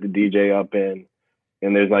typically set the DJ up in,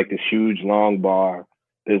 and there's like this huge long bar.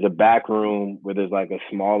 There's a back room where there's like a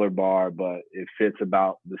smaller bar, but it fits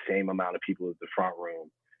about the same amount of people as the front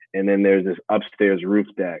room. and then there's this upstairs roof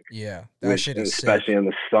deck. Yeah, that shit is especially sick. in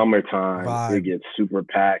the summertime, Vibe. it gets super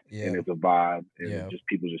packed Yeah. and it's a vibe, and Yeah. just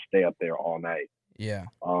people just stay up there all night. Yeah.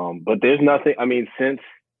 But there's nothing. I mean, since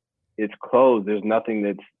it's closed, there's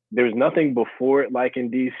nothing before it like in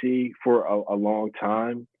DC for a long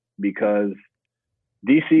time, because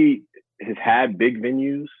DC has had big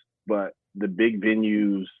venues, but the big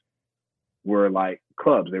venues were like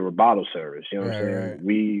clubs. They were bottle service. You know what I'm saying? Right.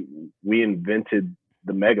 We invented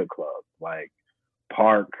the mega club, like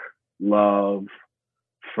Park, Love,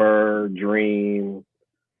 Fur, Dream,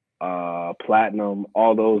 Platinum,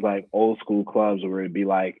 all those like old school clubs where it'd be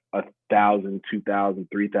like 1,000, 2,000,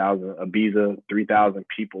 3,000, Ibiza, 3,000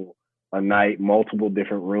 people a night, multiple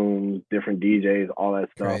different rooms, different DJs, all that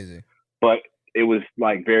stuff. Crazy. But it was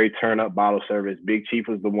like very turn up bottle service. Big Chief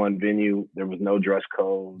was the one venue. There was no dress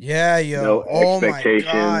code. Yeah, yo. No expectations.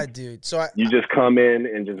 My God, dude. So you just come in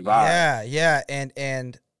and just vibe. Yeah.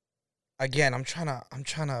 And again, I'm trying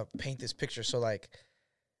to paint this picture.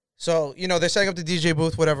 So you know, they're setting up the DJ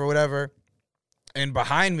booth, whatever. And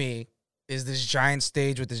behind me is this giant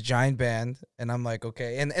stage with this giant band, and I'm like,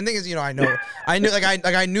 okay. And thing is, you know, I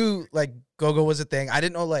knew like go-go was a thing. I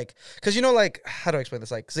didn't know, like, because, you know, like, how do I explain this?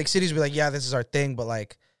 Like, 'cause, like, cities be like, yeah, this is our thing, but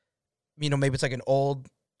like, you know, maybe it's like an old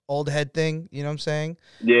head thing. You know what I'm saying?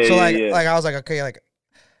 Yeah. So like, yeah. like I was like, okay, like,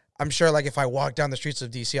 I'm sure like if I walk down the streets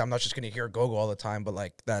of DC, I'm not just gonna hear go-go all the time, but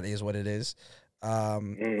like that is what it is.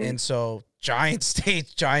 And so giant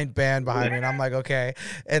stage, giant band behind me, and I'm like, okay.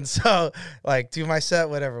 And so like do my set,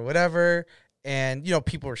 whatever. And you know,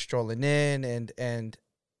 people were strolling in, and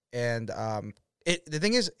the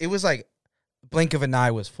thing is, it was like blink of an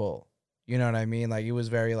eye was full. You know what I mean? Like it was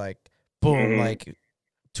very like boom, like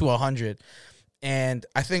to 100. And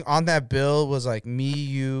I think on that bill was like me,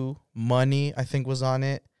 you, Money, I think was on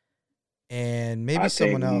it. And maybe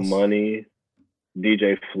someone else. Money,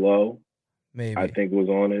 DJ Flow. Maybe I think was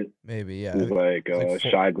on it. Maybe, yeah. It was like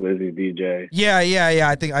Shy Glizzy DJ. Yeah.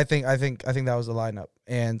 I think that was the lineup,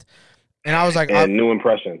 and I was like, and New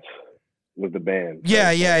Impressions was the band.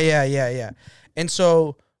 Yeah. And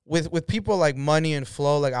so with people like Money and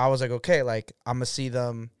Flow, like I was like, okay, like I'm gonna see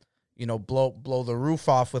them, you know, blow the roof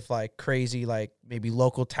off with like crazy, like maybe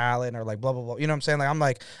local talent or like blah blah blah. You know what I'm saying?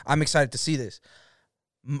 Like I'm excited to see this.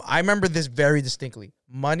 I remember this very distinctly.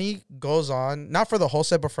 Money goes on, not for the whole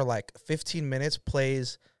set, but for like 15 minutes,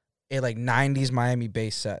 plays a like 90s Miami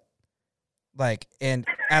bass set. Like, and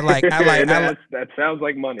that sounds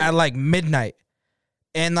like Money. At like midnight.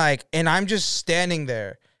 And I'm just standing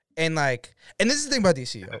there. And this is the thing about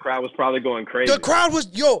DC. The crowd was probably going crazy. The crowd was,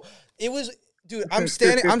 dude, I'm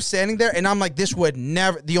standing there, and I'm like, this would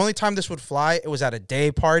never, the only time this would fly, it was at a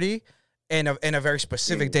day party. And a very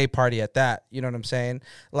specific day party at that, you know what I'm saying?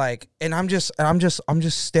 Like, and I'm just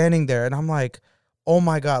standing there, and I'm like, oh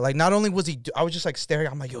my God! Like, not only was he, I was just like staring.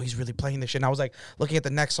 I'm like, yo, he's really playing this shit. And I was like looking at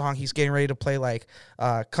the next song. He's getting ready to play like,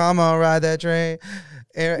 "Come on, ride that train,"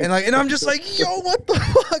 and I'm just like, yo, what the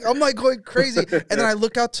fuck? I'm like going crazy. And then I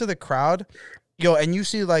look out to the crowd, and you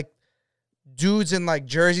see like dudes in like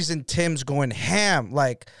jerseys and Timbs going ham,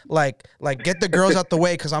 like get the girls out the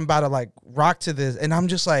way because I'm about to like rock to this, and I'm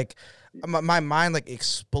just like. My mind like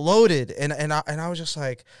exploded, and I was just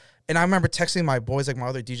like, and I remember texting my boys, like my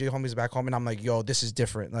other DJ homies back home, and I'm like, yo, this is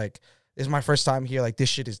different. Like, this is my first time here. Like, this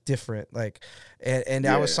shit is different. Like, and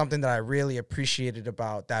that was something that I really appreciated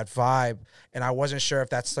about that vibe. And I wasn't sure if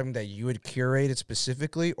that's something that you had curated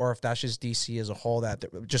specifically, or if that's just DC as a whole, that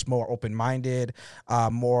just more open-minded,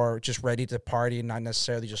 more just ready to party and not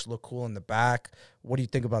necessarily just look cool in the back. What do you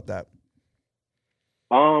think about that?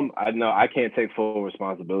 I can't take full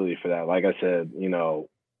responsibility for that. Like I said, you know,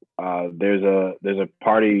 there's a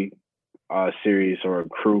party series or a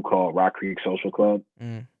crew called Rock Creek Social Club.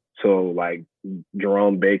 So like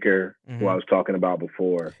Jerome Baker, who I was talking about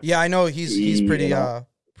before. Yeah, I know he's pretty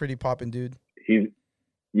pretty poppin' dude. Him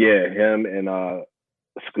and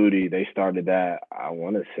Scooty, they started that. I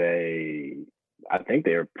want to say, I think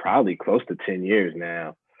they're probably close to 10 years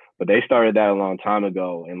now. But they started that a long time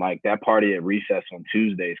ago, and like that party at Recess on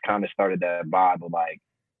Tuesdays kind of started that vibe of like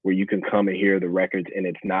where you can come and hear the records, and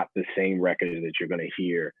it's not the same records that you're gonna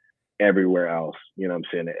hear everywhere else. You know what I'm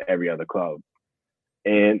saying? At every other club,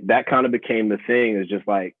 and that kind of became the thing. It's just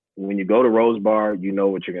like when you go to Rose Bar, you know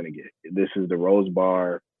what you're gonna get. This is the Rose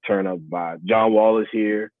Bar turn up vibe. John Wall is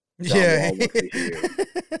here. John Wall wants to hear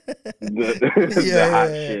the hot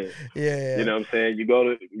shit. Yeah. You know what I'm saying? You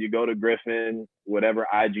go to Griffin, whatever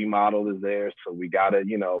IG model is there. So we gotta,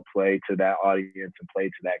 play to that audience and play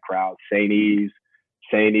to that crowd. St. Eves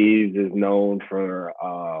is known for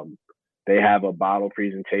They have a bottle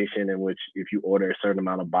presentation in which if you order a certain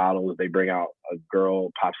amount of bottles, they bring out a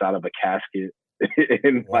girl pops out of a casket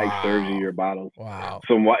and like serves you your bottles. Wow.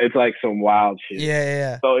 It's like some wild shit.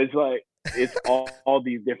 Yeah. So it's like it's all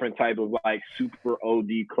these different type of like super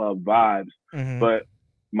OD club vibes. Mm-hmm. But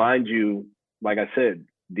mind you, like I said,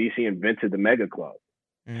 DC invented the mega club.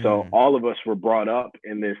 So all of us were brought up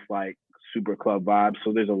in this like super club vibe.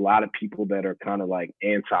 So there's a lot of people that are kind of like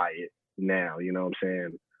anti it now, you know what I'm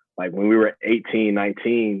saying? Like when we were 18,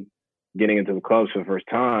 19, getting into the clubs for the first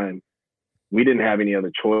time, we didn't have any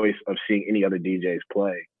other choice of seeing any other DJs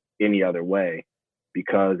play any other way,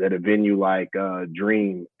 because at a venue like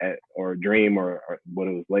Dream or what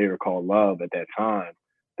it was later called Love at that time,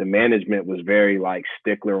 the management was very like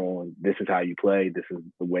stickler on this is how you play, this is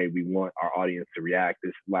the way we want our audience to react.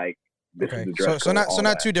 This is the dress code. So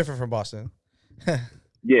not too different from Boston.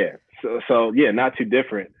 Yeah. So yeah, not too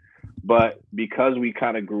different. But because we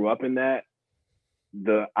kind of grew up in that,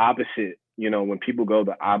 the opposite, you know, when people go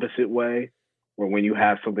the opposite way, or when you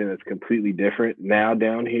have something that's completely different, now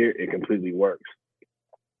down here, it completely works.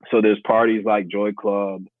 So there's parties like Joy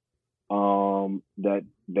Club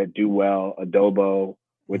that do well, Adobo,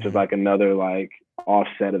 which is like another like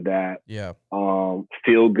offset of that. Yeah.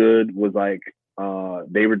 Feel Good was like,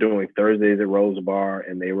 they were doing Thursdays at Rose Bar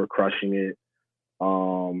and they were crushing it.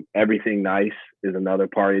 Everything Nice is another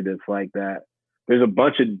party that's like that. There's a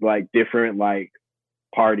bunch of like different like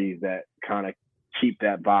parties that kind of keep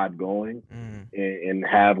that vibe going and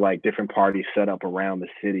have like different parties set up around the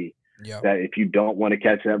city. Yep. That if you don't want to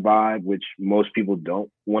catch that vibe, which most people don't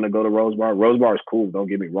want to go to Rose Bar is cool, don't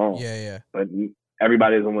get me wrong. Yeah. But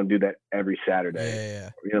everybody doesn't want to do that every Saturday. Yeah.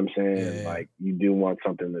 You know what I'm saying? Yeah. Like you do want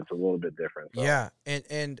something that's a little bit different. So. Yeah.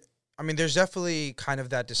 And I mean, there's definitely kind of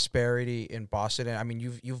that disparity in Boston. And I mean,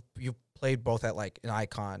 you've played both at like an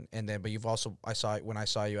Icon, and then, but you've also, I saw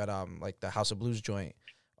you at like the House of Blues joint.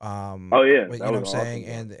 Oh yeah, you know what I'm saying?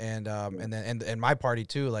 And my party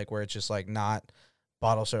too, like where it's just like not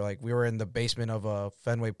bottle service. Like we were in the basement of a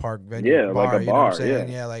Fenway Park venue. Yeah, bar, like a bar. You know what I'm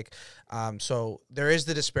saying? Yeah, like, so there is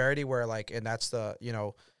the disparity where like, and that's the, you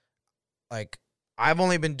know, like I've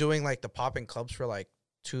only been doing like the popping clubs for like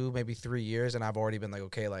 2, maybe 3 years, and I've already been like,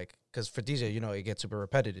 okay, like, because for DJ, you know, it gets super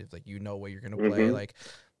repetitive. Like, you know what you're gonna play, like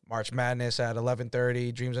March Madness at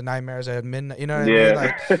 11:30, Dreams and Nightmares at midnight. You know what I mean?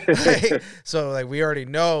 Like, so like we already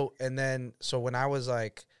know. And then so when I was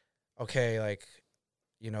like, okay, like,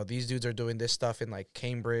 you know, these dudes are doing this stuff in like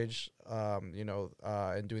Cambridge, you know,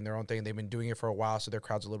 and doing their own thing. They've been doing it for a while, so their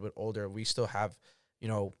crowd's a little bit older. We still have, you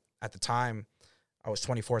know, at the time, I was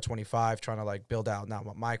 24, 25, trying to like build out now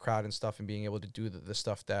my crowd and stuff, and being able to do the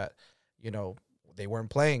stuff that, you know, they weren't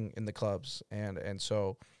playing in the clubs. And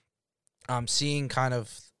so I'm seeing kind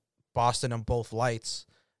of Boston on both lights.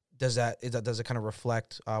 Does it kind of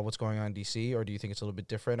reflect what's going on in DC, or do you think it's a little bit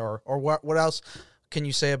different, or what else can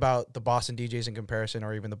you say about the Boston DJs in comparison,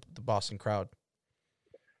 or even the Boston crowd?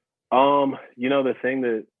 You know, the thing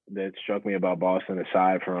that struck me about Boston,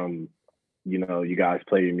 aside from, you know, you guys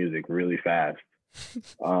play your music really fast,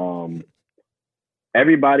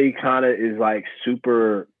 everybody kind of is like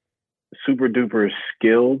super duper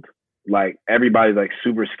skilled. Like everybody's like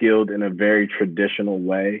super skilled in a very traditional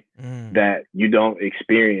way that you don't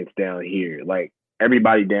experience down here. Like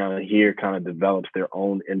everybody down here kind of develops their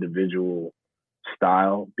own individual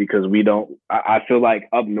style, because we don't, I feel like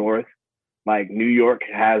up north, like New York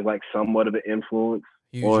has like somewhat of an influence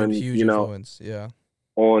on, you know, influence, yeah,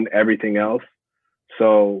 on everything else.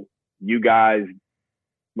 So you guys,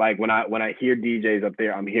 like when I hear DJs up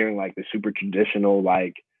there, I'm hearing like the super traditional,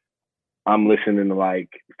 like I'm listening to like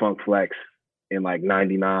Funk Flex in like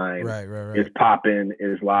 99. Right. It's popping,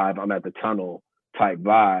 it's live, I'm at the tunnel type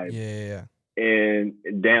vibe. Yeah.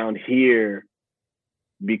 And down here,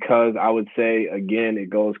 because I would say, again,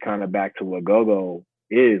 it goes kind of back to what go-go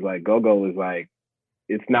is. Like go-go is like,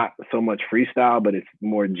 it's not so much freestyle, but it's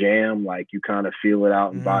more jam. Like you kind of feel it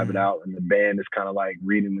out and vibe it out. And the band is kind of like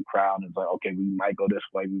reading the crowd. It's like, okay, we might go this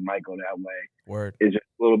way, we might go that way. Word. It's just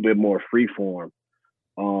a little bit more free form.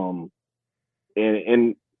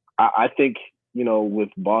 And I think, you know, with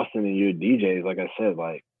Boston and your DJs, like I said,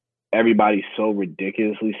 like everybody's so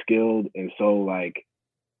ridiculously skilled, and so like,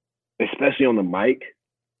 especially on the mic,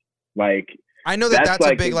 like I know that's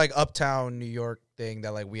like a big like uptown New York thing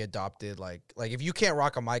that like we adopted. Like if you can't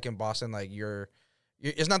rock a mic in Boston, like you're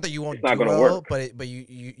it's not that you won't do well, but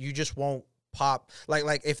you just won't pop.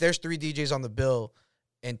 Like if there's 3 DJs on the bill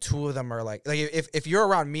and 2 of them are like if you're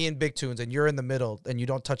around me and Big Tunes and you're in the middle and you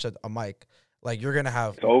don't touch a mic, like you're gonna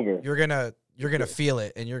have, it's over. You're gonna you're gonna feel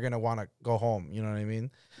it and you're gonna want to go home. You know what I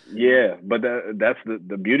mean? Yeah, but that's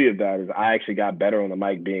the beauty of that is I actually got better on the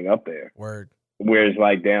mic being up there. Word. Whereas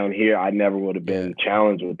like down here, I never would have been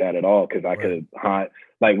challenged with that at all because I could have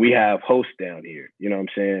like we have hosts down here. You know what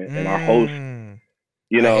I'm saying? And our hosts,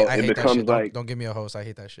 you know, I it hate becomes that shit. like Don't give me a host. I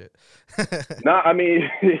hate that shit. no, I mean,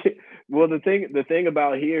 well the thing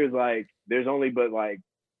about here is like there's only but like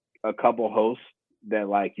a couple hosts that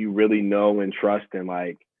like you really know and trust and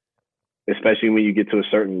like. Especially when you get to a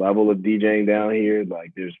certain level of DJing down here,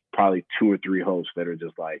 like there's probably 2 or 3 hosts that are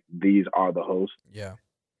just like, these are the hosts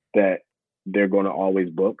that they're going to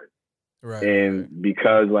always book. Right. And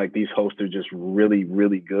because like these hosts are just really,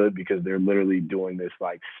 really good because they're literally doing this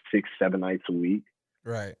like 6-7 nights a week.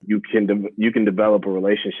 Right. You can develop a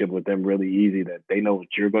relationship with them really easy that they know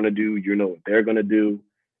what you're going to do. You know what they're going to do.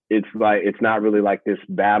 It's like, it's not really like this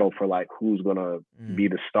battle for like who's going to be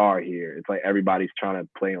the star here. It's like everybody's trying to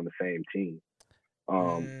play on the same team.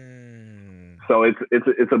 So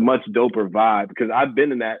it's a much doper vibe because I've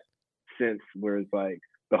been in that sense where it's like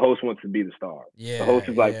the host wants to be the star. Yeah. The host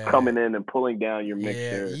is like coming in and pulling down your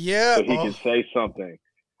mixer so he can say something.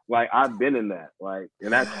 Like I've been in that, like,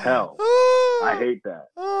 and that's hell. I hate that.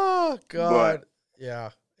 Oh God. But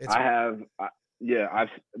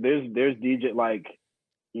there's DJ like,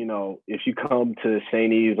 you know, if you come to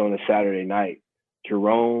St. Eve's on a Saturday night,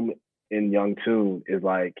 Jerome and Young Tune is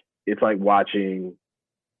like, it's like watching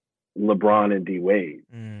LeBron and D Wade.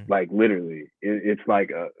 Like literally, it's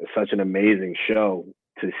like such an amazing show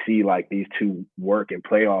to see like these two work and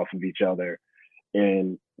play off of each other.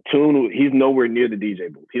 And Tune, he's nowhere near the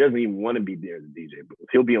DJ booth. He doesn't even want to be near the DJ booth.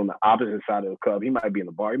 He'll be on the opposite side of the club. He might be in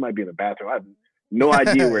the bar. He might be in the bathroom. I have no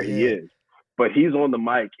idea where he is. But he's on the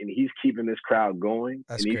mic and he's keeping this crowd going.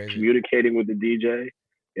 That's and he's crazy. Communicating with the DJ.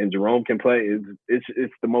 And Jerome can play.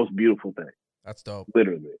 It's the most beautiful thing. That's dope.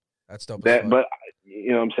 Literally. That's dope. But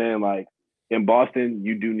you know what I'm saying? Like in Boston,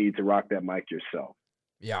 you do need to rock that mic yourself.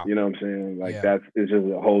 Yeah. You know what I'm saying? Like it's just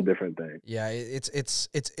a whole different thing. Yeah,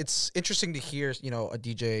 it's interesting to hear, you know, a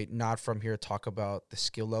DJ not from here talk about the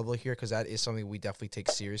skill level here because that is something we definitely take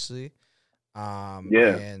seriously.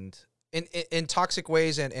 And in toxic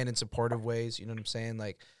ways and in supportive ways, you know what I'm saying?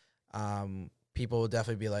 Like, people will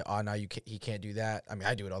definitely be like, oh, no, he can't do that. I mean,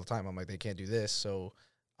 I do it all the time. I'm like, they can't do this, so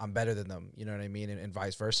I'm better than them. You know what I mean? And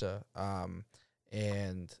vice versa.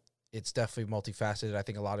 And it's definitely multifaceted. I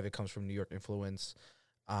think a lot of it comes from New York influence.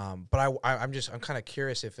 But I'm kind of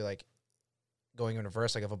curious if like going in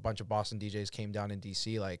reverse, like if a bunch of Boston DJs came down in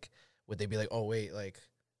DC, like would they be like, oh wait, like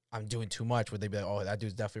I'm doing too much? Would they be like, oh, that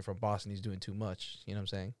dude's definitely from Boston, he's doing too much? You know what I'm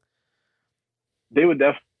saying? It would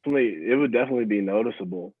definitely be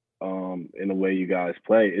noticeable in the way you guys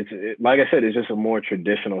play. Like I said, it's just a more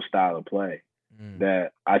traditional style of play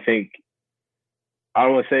that I think, I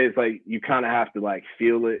don't want to say it's like you kind of have to like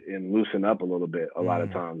feel it and loosen up a little bit a lot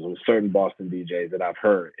of times with certain Boston DJs that I've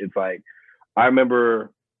heard. It's like, I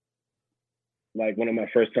remember like one of my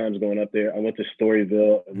first times going up there, I went to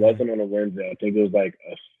Storyville. It wasn't on a Wednesday. I think it was like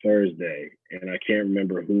a Thursday, and I can't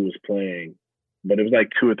remember who was playing, but it was like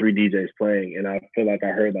 2 or 3 DJs playing, and I feel like I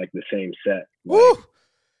heard like the same set like,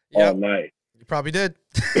 all night. You probably did.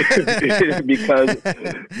 because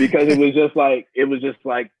it was just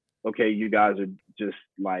like, okay, you guys are just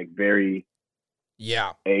like very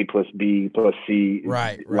A plus B plus C.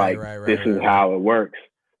 Right. This is how it works.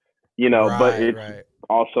 You know, but it's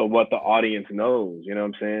also what the audience knows. You know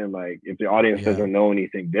what I'm saying? Like if the audience doesn't know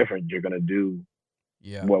anything different, you're gonna do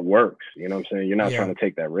what works. You know what I'm saying? You're not trying to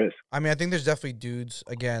take that risk. I mean, I think there's definitely dudes,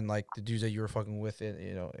 again, like the dudes that you were fucking with in,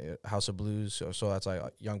 you know, House of Blues. So that's like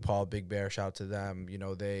Young Paul, Big Bear, shout out to them. You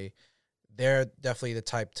know, they're definitely the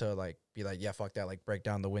type to like be like, yeah, fuck that, like break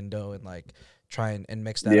down the window and like try and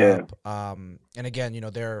mix that up. And again, you know,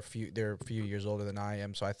 they're a few years older than I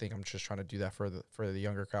am, so I think I'm just trying to do that for the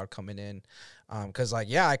younger crowd coming in. Cause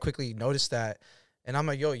like, I quickly noticed that, and I'm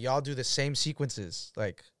like, yo, y'all do the same sequences,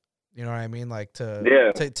 like, you know what I mean? Like to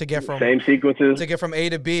get from same sequences to get from A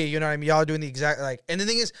to B, you know what I mean? Y'all doing the exact like, and the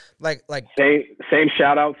thing is like same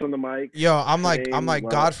shout outs on the mic. Yo, I'm like,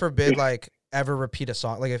 God forbid, like ever repeat a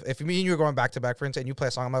song. Like if me and you are going back to back, for instance, and you play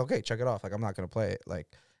a song, I'm like, okay, check it off. Like I'm not gonna play it. Like,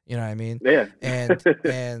 you know what I mean? Yeah.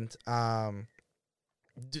 And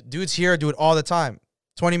dudes here do it all the time.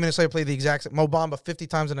 20 minutes later, play the exact Mo Bamba 50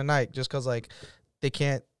 times in a night, just because like they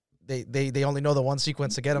can't. They only know the one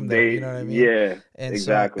sequence to get them there. You know what I mean? Yeah, and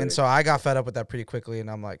exactly. So I got fed up with that pretty quickly, and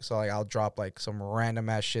I'm like, I'll drop like some random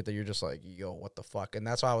ass shit that you're just like, yo, what the fuck? And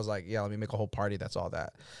that's why I was like, yeah, let me make a whole party that's all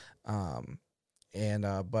that.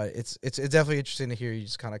 But it's definitely interesting to hear you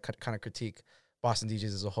just kind of critique Boston DJs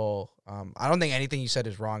as a whole. I don't think anything you said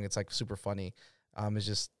is wrong. It's like super funny. It's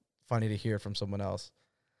just funny to hear from someone else.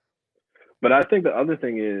 But I think the other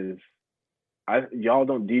thing is, y'all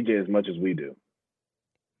don't DJ as much as we do.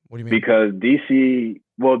 What do you mean? Because DC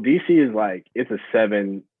is like, it's a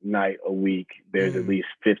 7-night a week. There's at least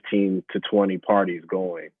 15 to 20 parties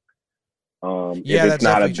going. Yeah, if it's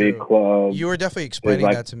not a big club. You were definitely explaining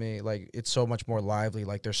that to me. Like, it's so much more lively.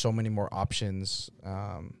 Like, there's so many more options.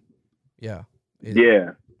 Yeah.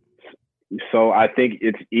 So I think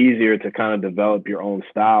it's easier to kind of develop your own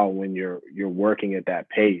style when you're working at that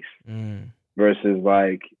pace versus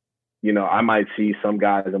like, you know, I might see some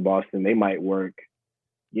guys in Boston, they might work,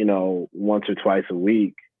 you know, once or twice a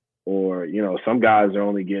week, or, you know, some guys are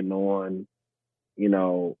only getting on, you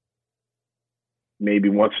know, maybe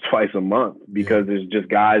once or twice a month because there's just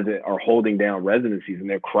guys that are holding down residencies and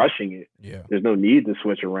they're crushing it. Yeah. There's no need to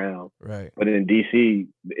switch around. Right. But in DC,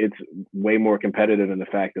 it's way more competitive in the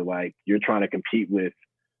fact that like you're trying to compete with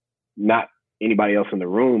not anybody else in the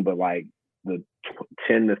room, but like the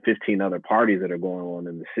 10 to 15 other parties that are going on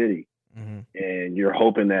in the city. And you're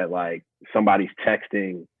hoping that like somebody's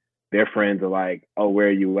texting their friends are like, oh, where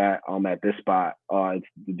are you at? I'm at this spot. It's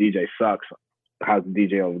the DJ sucks. How's the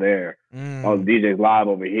DJ over there? Oh, the DJ's live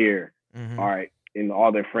over here. All right. And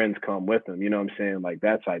all their friends come with them. You know what I'm saying? Like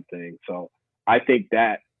that type thing. So I think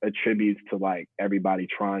that attributes to like everybody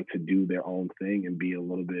trying to do their own thing and be a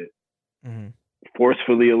little bit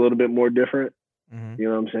forcefully a little bit more different. You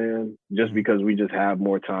know what I'm saying? Just because we just have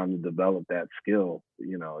more time to develop that skill.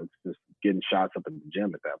 You know, it's just getting shots up at the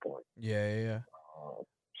gym at that point. Yeah.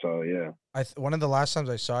 So yeah. One of the last times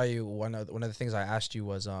I saw you, one of the things I asked you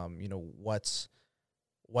was, you know, what's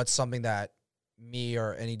something that me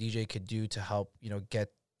or any DJ could do to help, you know, get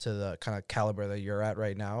to the kind of caliber that you're at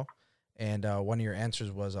right now. And one of your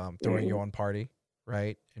answers was throwing your own party,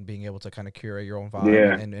 right? And being able to kind of curate your own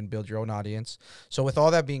vibe and build your own audience. So with all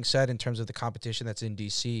that being said, in terms of the competition that's in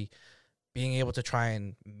DC, being able to try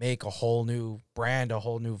and make a whole new brand, a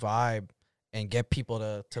whole new vibe, and get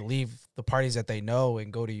people to leave the parties that they know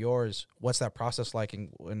and go to yours, what's that process like, and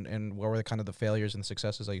what were the kind of the failures and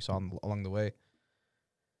successes that you saw along the way?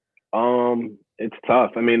 It's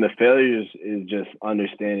tough. I mean, the failures is just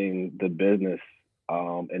understanding the business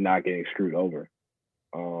and not getting screwed over.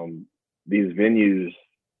 These venues,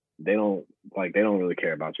 they don't really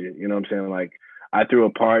care about you. You know what I'm saying? Like, I threw a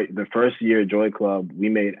party the first year at Joy Club. We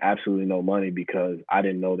made absolutely no money because I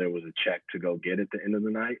didn't know there was a check to go get at the end of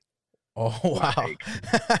the night. Oh wow!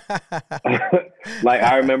 Like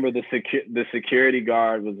I remember the security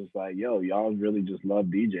guard was just like, "Yo, y'all really just love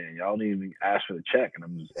DJing. Y'all didn't even ask for the check." And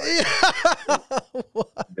I'm just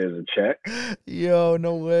like, "There's a check." Yo,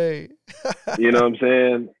 no way. You know what I'm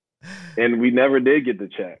saying? And we never did get the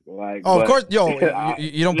check. Like, of course, yo,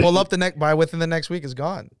 you don't pull up within the next week, it's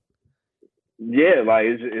gone. Yeah, like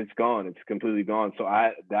it's gone. It's completely gone. So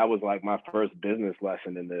that was like my first business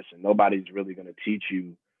lesson in this, and nobody's really going to teach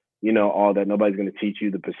you, you know, all that. Nobody's going to teach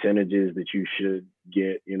you the percentages that you should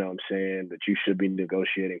get, you know what I'm saying, that you should be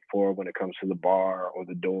negotiating for when it comes to the bar or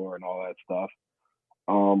the door and all that stuff.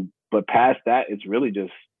 But past that, it's really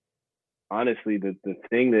just, honestly, the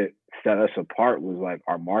thing that set us apart was like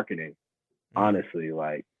our marketing. Honestly,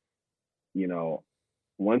 like, you know,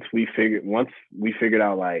 once we figured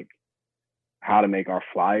out like how to make our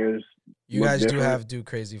flyers. You guys do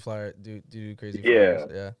crazy flyers.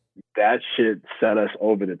 Yeah. That shit set us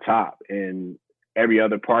over the top, and every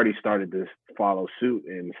other party started to follow suit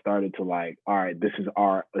and started to like, all right, this is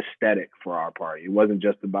our aesthetic for our party. It wasn't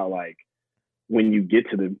just about like when you get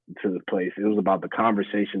to the place, it was about the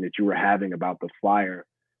conversation that you were having about the flyer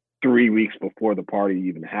 3 weeks before the party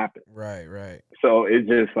even happened. Right. So it's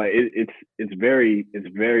just like it's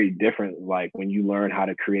very different. Like when you learn how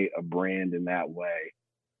to create a brand in that way,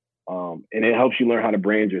 and it helps you learn how to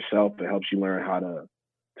brand yourself. It helps you learn how to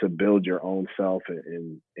build your own self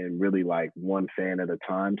and really like one fan at a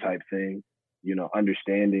time type thing. You know,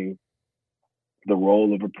 understanding the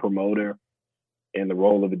role of a promoter and the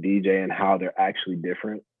role of a DJ and how they're actually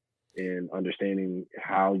different. And understanding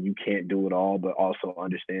how you can't do it all, but also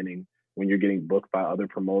understanding when you're getting booked by other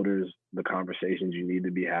promoters, the conversations you need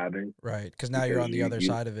to be having. Right, because now you're on the other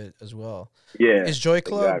side of it as well. Yeah. Is Joy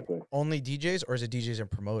Club only DJs, or is it DJs and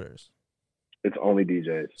promoters? It's only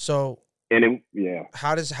DJs. So, yeah.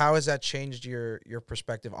 How has that changed your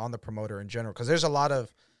perspective on the promoter in general? Because there's a lot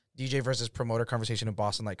of DJ versus promoter conversation in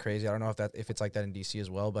Boston like crazy. I don't know if it's like that in DC as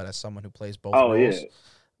well, but as someone who plays both roles. Yeah.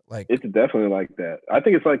 Like, it's definitely like that. I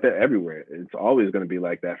think it's like that everywhere. It's always going to be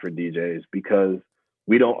like that for DJs because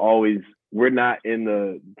we're not in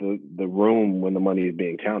the room when the money is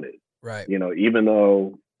being counted. Right. You know, even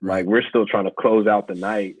though like we're still trying to close out the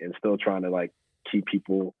night and still trying to like keep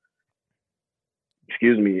people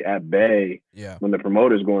excuse me, at Bay, Yeah. when the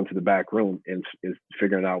promoter's going to the back room and is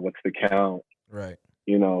figuring out what's the count, Right.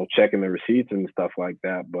 Checking the receipts and stuff like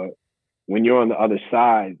that. But when you're on the other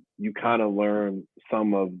side, you kind of learn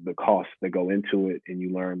some of the costs that go into it, and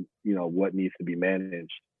you learn, what needs to be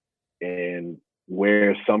managed, and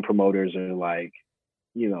where some promoters are like,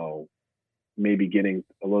 maybe getting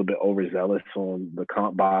a little bit overzealous on the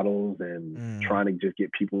comp bottles and trying to just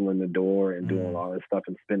get people in the door and doing all this stuff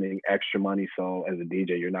and spending extra money. So as a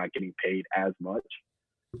DJ, you're not getting paid as much.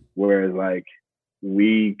 Whereas like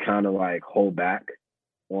we kind of like hold back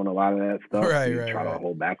on a lot of that stuff. To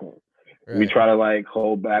hold back on. Right. We try to like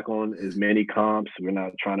hold back on as many comps. We're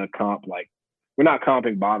not trying to comp we're not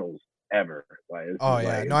comping bottles ever. Like,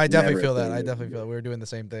 no, I definitely feel that. I definitely feel that. We were doing the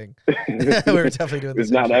same thing. We were definitely doing the same thing.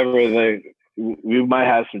 It's not ever like we might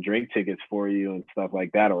have some drink tickets for you and stuff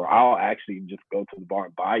like that, or I'll actually just go to the bar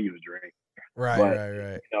and buy you a drink.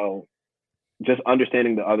 Right. Just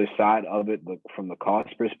understanding the other side of it, from the cost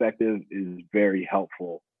perspective, is very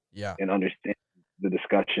helpful. Yeah. And understand the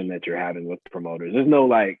discussion that you're having with promoters. There's no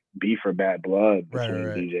like beef or bad blood between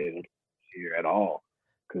DJs here at all,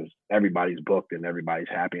 because everybody's booked and everybody's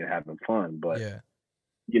happy and having fun. But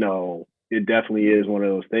it definitely is one of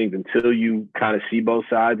those things. Until you kind of see both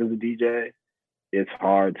sides as a DJ, it's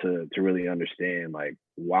hard to really understand, like,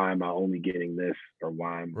 why am I only getting this, or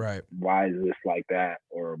why is this like that,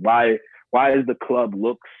 or why does the club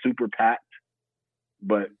look super packed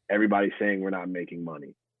but everybody's saying we're not making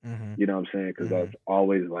money. Mm-hmm. You know what I'm saying? Because that's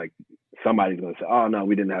always like, somebody's going to say, oh, no,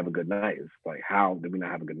 we didn't have a good night. It's like, how did we not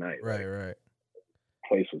have a good night? Right.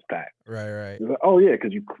 Place was packed. Right. Like, oh, yeah,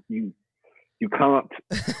 because you comped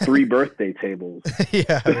 3 birthday tables.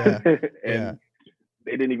 Yeah. And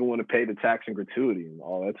they didn't even want to pay the tax and gratuity and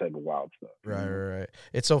all that type of wild stuff. Right.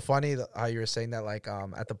 It's so funny how you were saying that, like,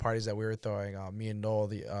 at the parties that we were throwing, me and Noel,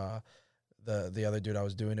 the other dude I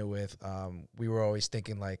was doing it with, we were always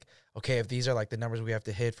thinking like, okay, if these are like the numbers we have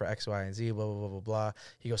to hit for X, Y, and Z, blah, blah, blah, blah, blah.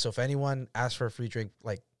 He goes, so if anyone asks for a free drink,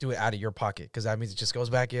 like, do it out of your pocket, because that means it just goes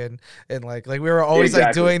back in. And like we were always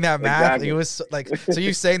like doing that math. Exactly. It was like, so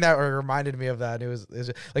you saying that reminded me of that. It was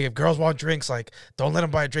like, if girls want drinks, like, don't let them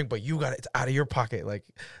buy a drink, but you got it out of your pocket, like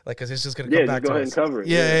because it's just gonna come back to us. Go ahead and cover it.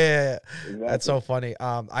 Yeah. Exactly. That's so funny.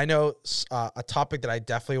 I know a topic that I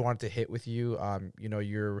definitely wanted to hit with you.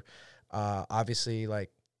 You're obviously like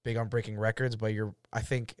big on breaking records, but I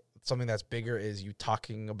think something that's bigger is you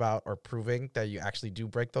talking about or proving that you actually do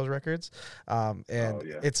break those records.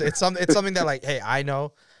 It's something that, like, hey, I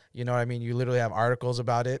know, you know what I mean? You literally have articles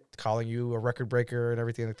about it, calling you a record breaker and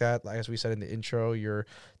everything like that. Like, as we said in the intro, you're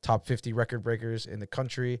top 50 record breakers in the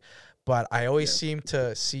country. But I always seem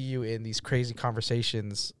to see you in these crazy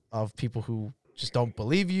conversations of people who just don't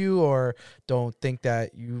believe you or don't think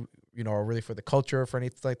that you are really for the culture or for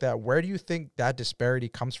anything like that. Where do you think that disparity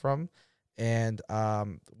comes from? And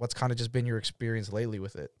what's kind of just been your experience lately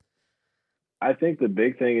with it? I think the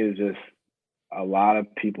big thing is just a lot of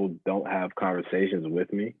people don't have conversations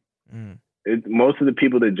with me. Most of the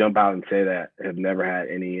people that jump out and say that have never had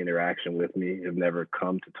any interaction with me, have never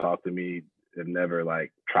come to talk to me, have never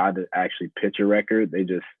like tried to actually pitch a record.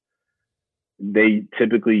 They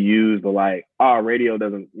typically use the like, oh, radio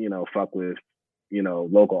doesn't, fuck with,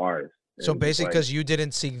 local artists. So basically, because you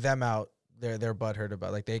didn't seek them out, they're butthurt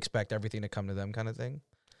about, like, they expect everything to come to them, kind of thing.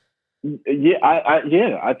 Yeah,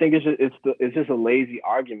 I think it's just a lazy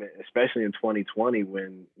argument, especially in 2020,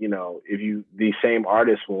 when these same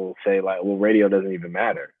artists will say like, well, radio doesn't even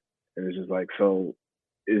matter, and it's just like, so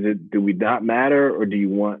do we not matter, or do you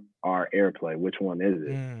want our airplay? Which one is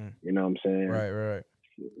it? You know what I'm saying? Right.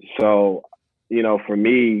 So, for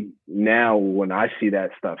me now, when I see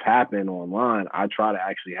that stuff happen online, I try to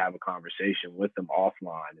actually have a conversation with them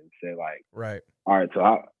offline and say like, all right,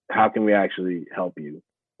 so how can we actually help you?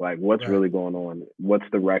 Like, what's really going on? What's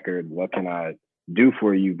the record? What can I do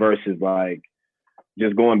for you? Versus like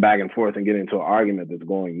just going back and forth and getting into an argument that's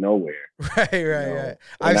going nowhere. Right.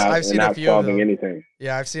 I've seen a few of them. Anything.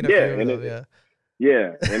 Yeah, I've seen a few of them. Yeah.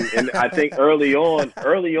 Yeah, and I think early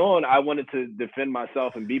on, I wanted to defend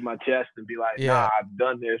myself and beat my chest and be like, nah, I've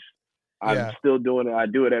done this. I'm still doing it. I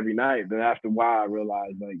do it every night. Then after a while, I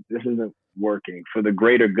realized like this isn't working for the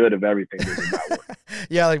greater good of everything. This is not working.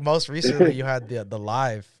 Yeah, like most recently, you had the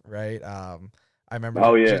live, right? I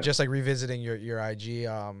remember just like revisiting your IG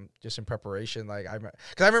just in preparation, like because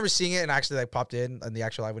I remember seeing it and actually like popped in the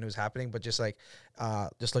actual live when it was happening, but just like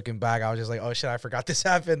just looking back, I was just like, oh shit, I forgot this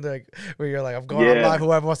happened. Like where you're like, I'm going on live,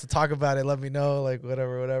 whoever wants to talk about it, let me know, like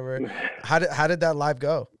whatever. How did that live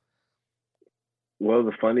go? Well,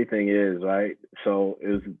 the funny thing is, right, so it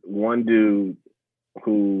was one dude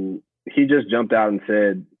who he just jumped out and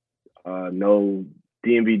said no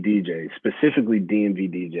DMV DJs, specifically DMV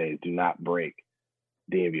DJs, do not break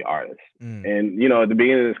DMV artists. And, at the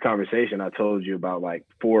beginning of this conversation, I told you about like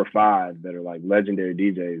 4 or 5 that are like legendary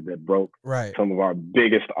DJs that broke some of our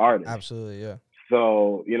biggest artists. Absolutely, yeah.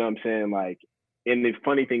 So, you know what I'm saying? Like, and the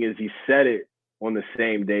funny thing is he said it on the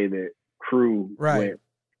same day that Crew went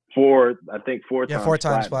 4 times. 4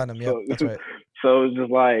 times platinum. Yep, that's right. So it's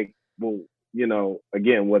just like, well,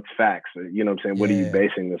 again, what's facts? You know what I'm saying? What are you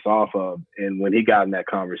basing this off of? And when he got in that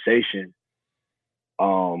conversation,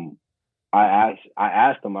 I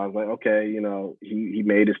asked him, I was like, okay, he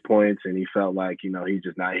made his points and he felt like, he's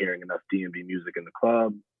just not hearing enough DMV music in the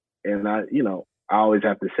club. And I always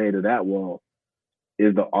have to say to that, well,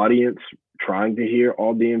 is the audience trying to hear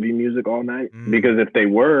all DMV music all night? Because if they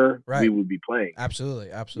were, we would be playing. Absolutely.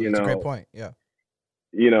 It's a great point. Yeah.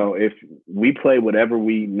 If we play whatever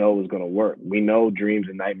we know is going to work, we know Dreams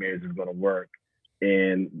and Nightmares is going to work.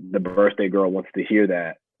 And the birthday girl wants to hear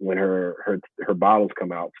that when her bottles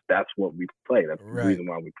come out. That's what we play. That's the reason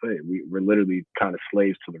why we play. We're literally kind of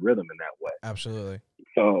slaves to the rhythm in that way. Absolutely.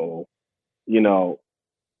 So,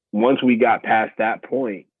 once we got past that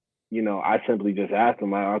point, I simply just asked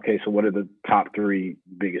him, okay, so what are the top 3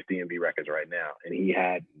 biggest DMV records right now? And he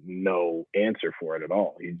had no answer for it at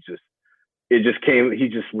all. He just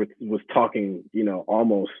was talking,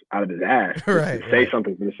 almost out of his ass to say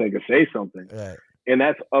something for the sake of say something. Right. And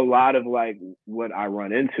that's a lot of like what I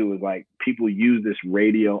run into is like people use this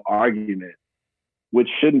radio argument, which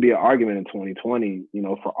shouldn't be an argument in 2020,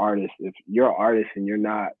 for artists. If you're an artist and you're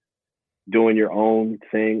not doing your own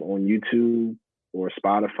thing on YouTube or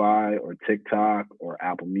Spotify or TikTok or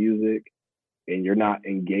Apple Music, and you're not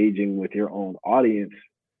engaging with your own audience,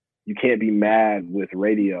 you can't be mad with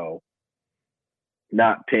radio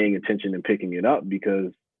not paying attention and picking it up,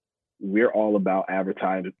 because we're all about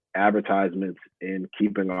advertisements and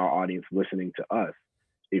keeping our audience listening to us.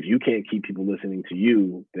 If you can't keep people listening to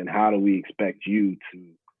you, then how do we expect you to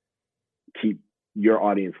keep your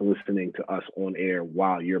audience listening to us on air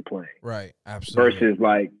while you're playing? Right, absolutely. Versus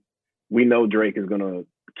like, we know Drake is going to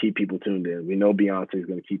keep people tuned in. We know Beyonce is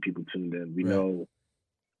going to keep people tuned in. We know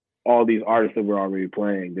all these artists that we're already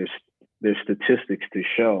playing, there's statistics to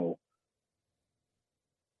show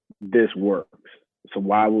this works. So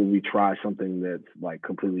why would we try something that's like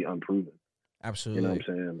completely unproven? Absolutely. You know what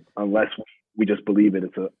I'm saying? Unless we just believe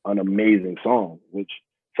it's an amazing song, which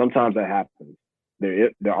sometimes that happens.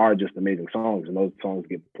 There are just amazing songs, and those songs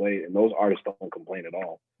get played, and those artists don't complain at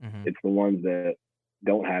all. It's the ones that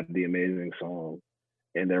don't have the amazing song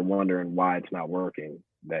and they're wondering why it's not working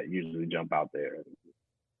that usually jump out there.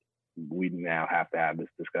 We now have to have this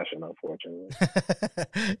discussion, unfortunately.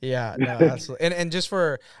 Yeah, no, absolutely. And I just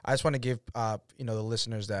want to give the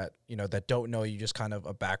listeners that that don't know you just kind of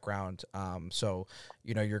a background. So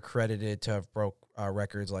you're credited to have broke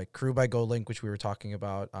records like Crew by Gold Link, which we were talking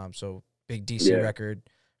about. So big DC record,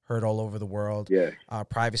 heard all over the world.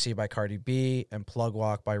 Privacy by Cardi B and Plug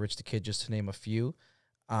Walk by Rich the Kid, just to name a few.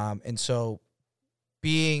 And so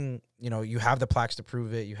being, you have the plaques to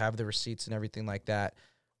prove it, you have the receipts and everything like that.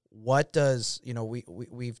 What does,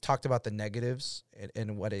 we've talked about the negatives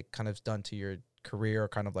and what it kind of done to your career, or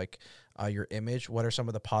kind of like your image. What are some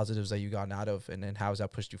of the positives that you gotten out of, and then how has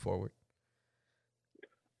that pushed you forward?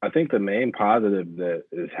 I think the main positive that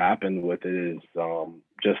has happened with it is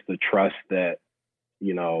just the trust that,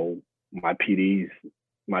 my PDs,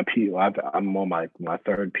 I'm on my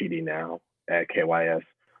 3rd PD now at KYS.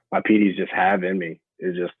 My PDs just have in me.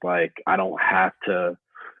 It's just like, I don't have to.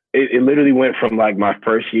 It literally went from like my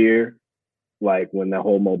first year, like when the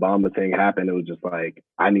whole Mobamba thing happened, it was just like,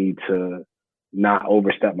 I need to not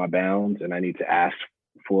overstep my bounds and I need to ask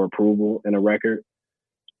for approval in a record.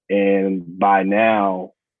 And by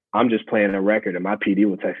now, I'm just playing a record and my PD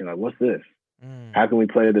will text me like, what's this? How can we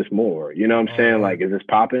play this more? You know what I'm saying? Like, is this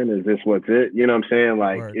popping? Is this what's it? You know what I'm saying?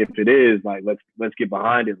 Like, if it is, like, let's get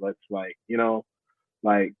behind it. Let's like,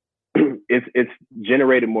 like, it's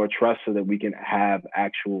generated more trust so that we can have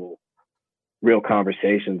actual real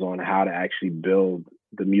conversations on how to actually build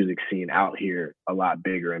the music scene out here a lot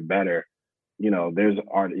bigger and better. There's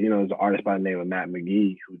an artist by the name of Matt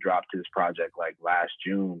McGee who dropped his project like last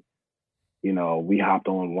June. We hopped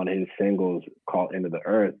on one of his singles called Into the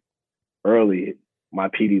Earth early. My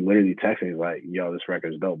PD literally texted me like, yo, this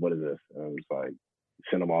record's dope. What is this? And I was like,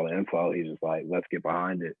 send him all the info. He's just like, let's get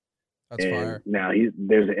behind it. That's and fire. Now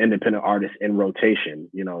there's an independent artist in rotation,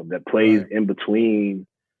 that plays in between,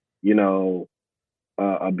 a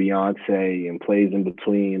Beyonce, and plays in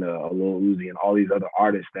between a Lil Uzi and all these other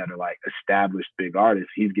artists that are like established big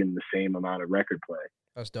artists. He's getting the same amount of record play.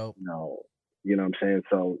 That's dope. You know what I'm saying?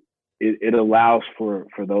 So it allows for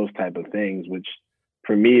those type of things, which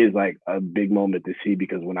for me is like a big moment to see,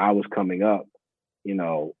 because when I was coming up, you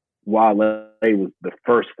know, Wale was the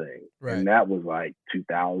first thing, and that was like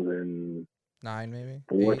 2009, maybe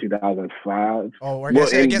 2005. Oh, I Well,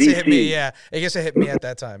 guess, in it DC, hit me. Yeah, I guess it hit me at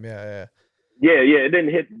that time. Yeah. It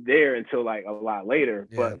didn't hit there until like a lot later.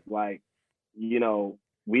 Yeah. But like, you know,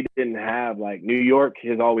 we didn't have like New York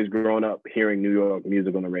has always grown up hearing New York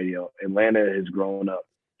music on the radio. Atlanta has grown up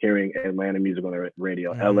hearing Atlanta music on the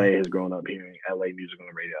radio. LA has grown up hearing LA music on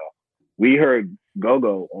the radio. We heard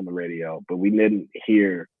go-go on the radio, but we didn't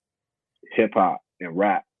hear hip hop and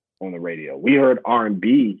rap on the radio. We heard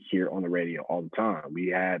R&B here on the radio all the time. We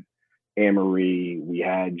had Amory, we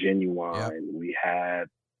had Genuine, we had,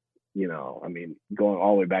 you know, I mean, going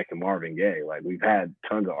all the way back to Marvin Gaye. Like, we've had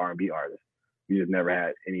tons of R&B artists. We just never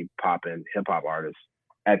had any pop and hip hop artists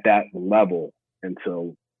at that level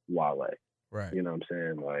until Wale. Right. You know what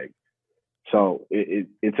I'm saying? Like, so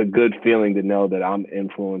it's a good feeling to know that I'm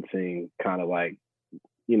influencing kind of like,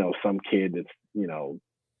 you know, some kid that's, you know,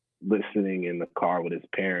 listening in the car with his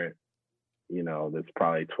parent, you know, that's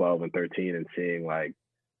probably 12 and 13, and seeing like,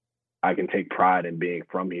 I can take pride in being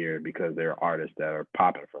from here because there are artists that are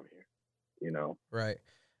popping from here, you know? Right.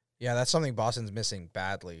 Yeah, that's something Boston's missing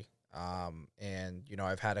badly. And, you know,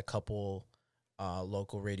 I've had a couple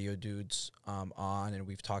local radio dudes on, and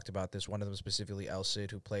we've talked about this. One of them specifically, El Cid,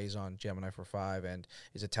 who plays on Gemini 45 and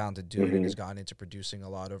is a talented dude and has gotten into producing a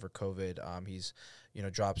lot over COVID. He's, you know,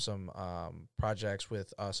 dropped some projects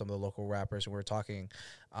with some of the local rappers, and we're talking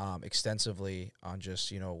extensively on just,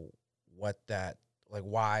 you know, what that, like,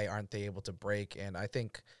 why aren't they able to break? And I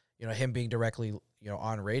think, you know, him being directly, you know,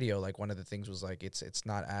 on radio, like, one of the things was like, it's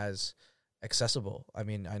not as accessible. I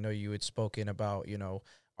mean, I know you had spoken about, you know,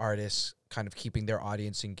 artists kind of keeping their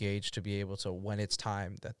audience engaged to be able to, when it's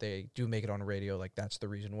time that they do make it on radio, like, that's the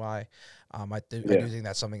reason why. I do think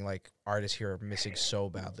that's something like artists here are missing so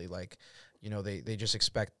badly. Like, you know, they just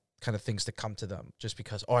expect kind of things to come to them just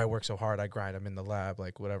because, oh, I work so hard, I grind, I'm in the lab,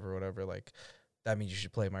 like, whatever, like, that means you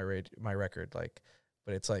should play my record, like,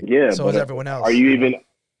 but it's like, so is everyone else. Are you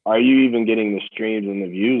even getting the streams and the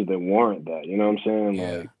views that warrant that? You know what I'm saying?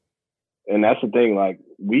 Yeah. Like, and that's the thing. Like,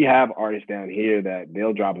 we have artists down here that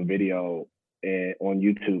they'll drop a video on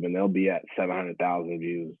YouTube and they'll be at 700,000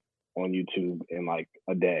 views on YouTube in like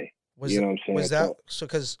a day. You know what I'm saying? Was that so?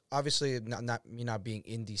 Because obviously, not being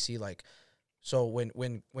in DC, like, so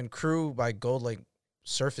when Crew by Gold like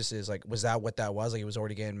surfaces, like, was that what that was? Like, it was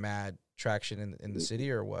already getting mad traction in the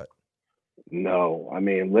city, or what? No, I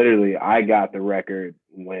mean, literally, I got the record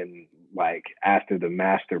when, like, after the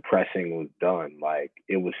master pressing was done. Like,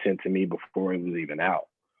 it was sent to me before it was even out.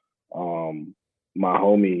 My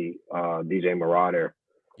homie, DJ Marauder,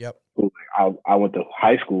 who I went to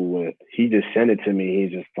high school with, he just sent it to me.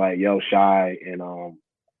 He's just like, yo, Shy and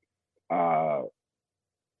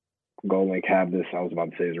GoldLink have this. I was about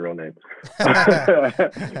to say his real name.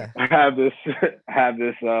 have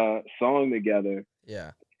this song together.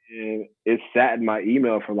 Yeah. And it sat in my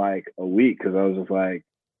email for like a week because I was just like,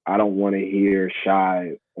 I don't want to hear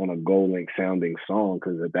Shy on a GoldLink sounding song,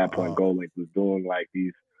 because at that point GoldLink was doing like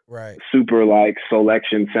these super like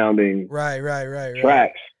selection sounding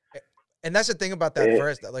tracks. And that's the thing about that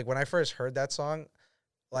verse. That, like, when I first heard that song,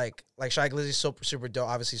 like Shy Glizzy's super dope,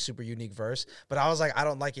 obviously super unique verse, but I was like, I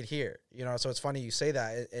don't like it here, you know. So it's funny you say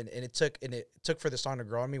that, and it took for the song to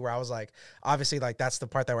grow on me, where I was like, obviously, like, that's the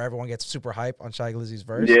part that where everyone gets super hype on Shy Glizzy's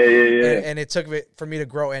verse. And it took it for me to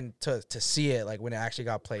grow and to see it, like, when it actually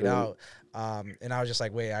got played out. And I was just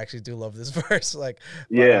like, wait, I actually do love this verse, like,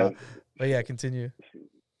 but yeah, continue.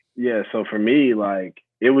 Yeah, so for me, like,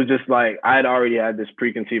 it was just like I'd already had this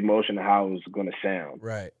preconceived notion of how it was going to sound.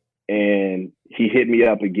 Right. And he hit me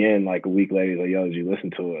up again like a week later. He's like, yo, did you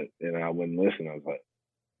listen to it? And I wouldn't listen. I was like,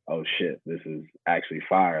 oh, shit, this is actually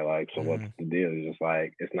fire. Like, so what's the deal? He's just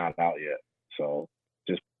like, it's not out yet. So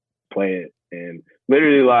just play it. And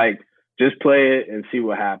literally, like, just play it and see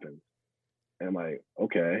what happens. And I'm like,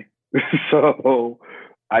 okay. So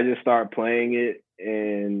I just start playing it.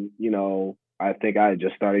 And, you know, I think I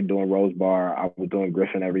just started doing Rose Bar. I was doing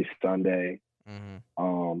Griffin every Sunday.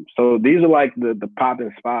 So these are like the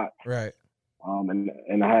popping spots. Right.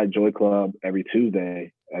 And I had Joy Club every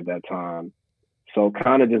Tuesday at that time. So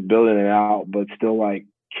kind of just building it out, but still like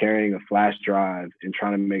carrying a flash drive and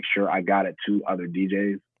trying to make sure I got it to other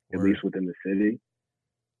DJs, at least within the city.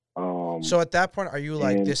 So at that point, are you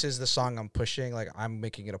like, this is the song I'm pushing, like, I'm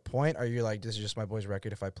making it a point? Or are you like, this is just my boy's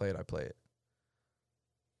record, if I play it, I play it?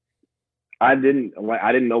 I didn't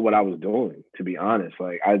know what I was doing, to be honest.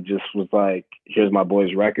 Like, I just was like, here's my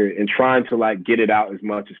boy's record, and trying to like get it out as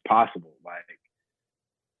much as possible. Like,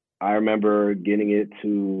 I remember getting it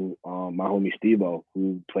to my homie Steve-O,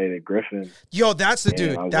 who played at Griffin. Yo, that's the And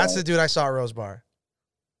dude. I was That's like, the dude I saw at Rose Bar.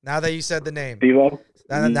 Now that you said the name. Steve-O?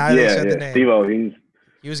 Now that you said the name. Steve-O,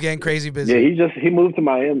 he was getting crazy busy. yeah, he moved to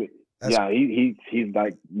Miami. That's, yeah, he's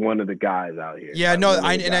like one of the guys out here. Yeah, like no,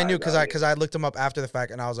 I knew because I I looked him up after the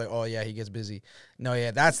fact, and I was like, oh yeah, he gets busy. No, yeah,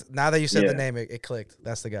 that's now that you said the name, it clicked.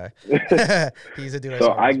 That's the guy. He's a dude.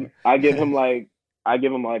 So I give him like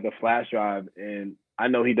a flash drive, and I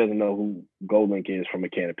know he doesn't know who GoldLink is from a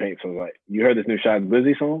can of paint. So I was like, you heard this new Shaq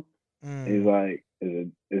Blizzy song? And he's like, is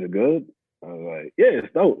it good? I was like, yeah,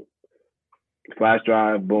 it's dope. Flash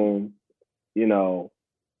drive, boom, you know,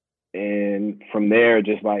 and from there,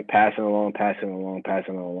 just like passing along.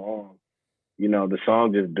 You know, the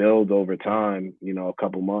song just builds over time, you know, a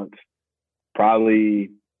couple months.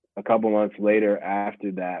 Probably a couple months later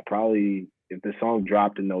after that, probably if the song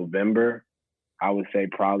dropped in November, I would say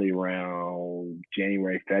probably around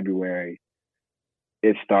January, February,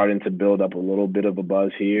 it's starting to build up a little bit of a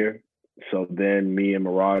buzz here. So then me and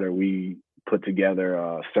Marauder, we put together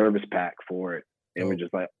a service pack for it. And we're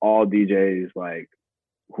just like, all DJs, like,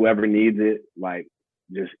 whoever needs it, like,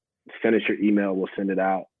 just send us your email, we'll send it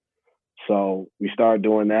out. So we start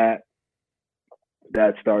doing that.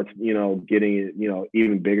 That starts, you know, getting it, you know,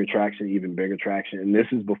 even bigger traction. And this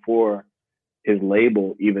is before his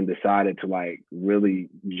label even decided to like really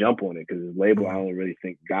jump on it, because his label, I don't really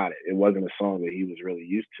think got it. It wasn't a song that he was really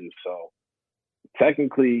used to. So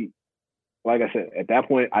technically, like I said, at that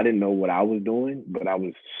point, I didn't know what I was doing, but I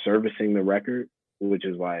was servicing the record, which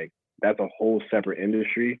is like, that's a whole separate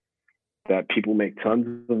industry that people make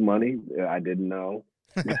tons of money. I didn't know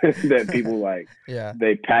that people like,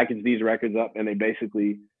 they package these records up and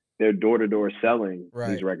they're door-to-door selling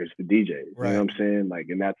these records to DJs. You know what I'm saying? Like,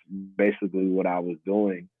 and that's basically what I was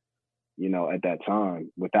doing, you know, at that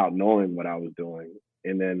time without knowing what I was doing.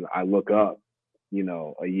 And then I look up, you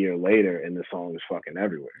know, a year later and the song is fucking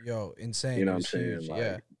everywhere. Yo, insane. You know what I'm saying? Huge.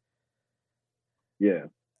 Like, yeah.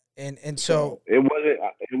 And so it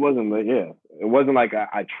wasn't like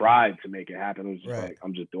I tried to make it happen. It was just like,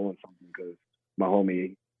 I'm just doing something because my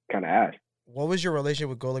homie kind of asked. What was your relationship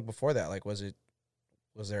with GoldLink before that? Like, was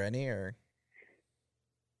there any, or?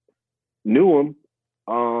 Knew him,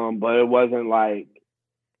 but it wasn't like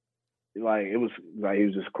it was like, he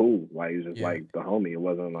was just cool. Like, he was just like the homie. It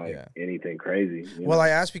wasn't like anything crazy. Well, know? I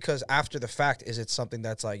asked because after the fact, is it something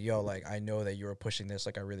that's like, yo, like, I know that you were pushing this,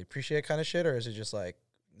 like, I really appreciate it kind of shit, or is it just like,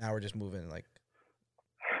 now we're just moving, like?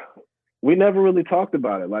 We never really talked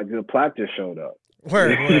about it. Like, the plaque just showed up.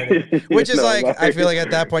 Word. Which is like, I feel like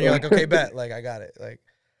at that point you're like, okay, bet, like, I got it. Like,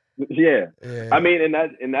 yeah. I mean,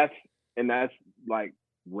 and that's like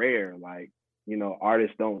rare. Like, you know,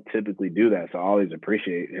 artists don't typically do that, so I always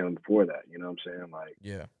appreciate him for that. You know what I'm saying?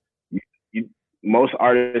 Like, most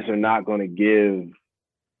artists are not going to give,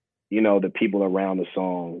 you know, the people around the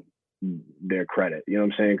song their credit. You know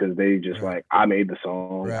what I'm saying? Because they just like, I made the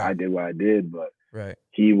song, I did what I did, but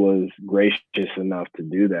he was gracious enough to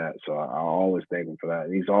do that. So I always thank him for that.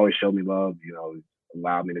 And he's always showed me love, you know,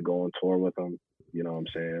 allowed me to go on tour with him. You know what I'm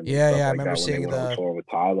saying? Yeah, I like remember seeing the tour with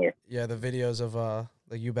Tyler. Yeah, the videos of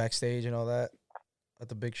like you backstage and all that at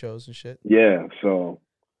the big shows and shit. Yeah, so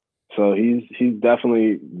he's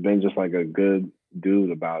definitely been just like a good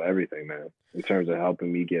dude about everything, man, in terms of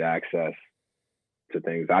helping me get access to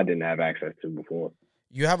things I didn't have access to before.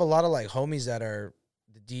 You have a lot of like homies that are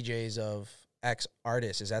the DJs of X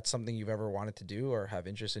artists. Is that something you've ever wanted to do or have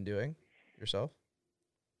interest in doing yourself?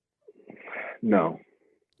 No.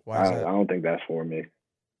 Why is that? I don't think that's for me.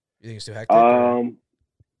 You think it's too hectic?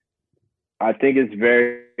 I think it's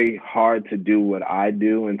very hard to do what I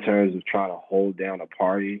do in terms of trying to hold down a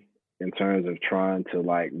party, in terms of trying to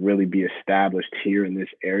like really be established here in this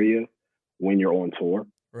area when you're on tour.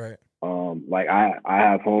 Right. Like I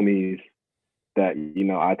have homies that, you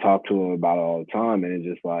know, I talk to them about it all the time, and it's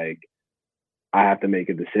just like, I have to make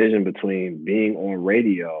a decision between being on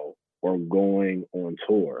radio or going on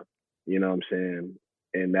tour. You know what I'm saying?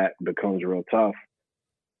 And that becomes real tough,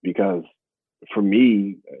 because for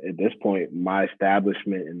me, at this point, my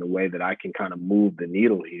establishment and the way that I can kind of move the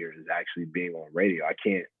needle here is actually being on radio. I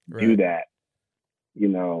can't do that, you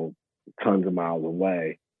know, tons of miles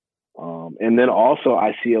away. And then also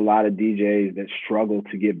I see a lot of DJs that struggle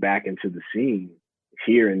to get back into the scene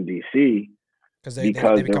here in DC because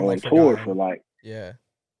they're on like tour for like,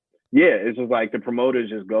 it's just like the promoters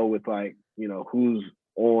just go with like, you know, who's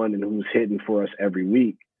on and who's hitting for us every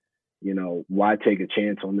week. You know, why take a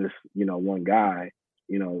chance on this, you know, one guy,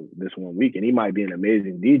 you know, this 1 week, and he might be an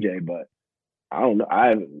amazing DJ, but I don't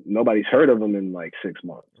know. Nobody's heard of him in like 6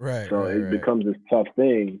 months. Right. So it becomes this tough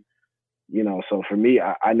thing you know, so for me,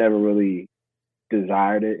 I never really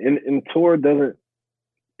desired it. And tour doesn't,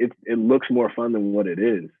 it looks more fun than what it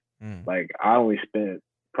is. Like I only spent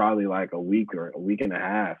probably like a week or a week and a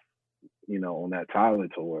half, you know, on that Tyler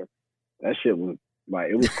tour. That shit was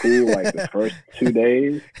like, it was cool like the first 2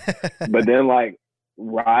 days, but then like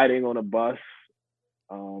riding on a bus,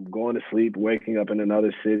 going to sleep, waking up in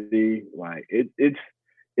another city, like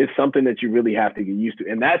it's something that you really have to get used to,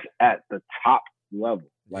 and that's at the top level.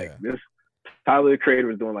 Like this, Tyler the Creator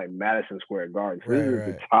was doing like Madison Square Garden. So this is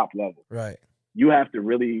the top level. Right. You have to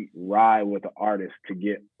really ride with the artist to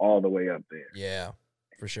get all the way up there. Yeah,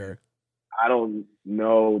 for sure. I don't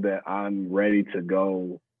know that I'm ready to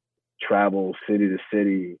go travel city to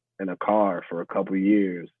city in a car for a couple of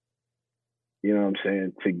years. You know what I'm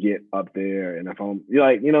saying? To get up there. And if I'm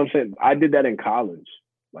like, you know what I'm saying? I did that in college.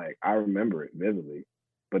 Like I remember it vividly.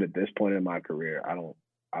 But at this point in my career, I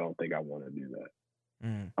don't think I want to do that.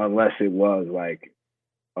 Unless it was like,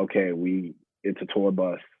 okay, it's a tour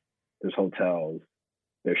bus, there's hotels,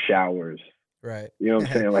 there's showers. Right. You know what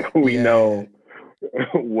I'm saying? Like we know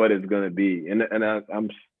what it's gonna be. And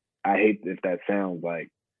I hate if that sounds like,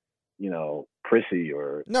 you know, prissy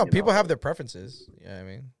or no, people have their preferences. Yeah, I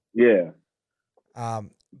mean. Yeah.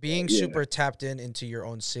 Being super tapped into your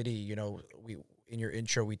own city, you know, in your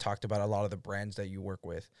intro we talked about a lot of the brands that you work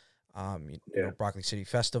with. You know, Broccoli City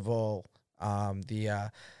Festival, the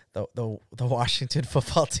Washington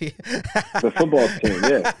football team. The football team,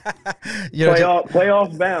 yeah. You know,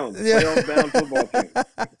 playoff bound. Yeah. Playoff bound football team.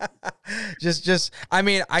 Just I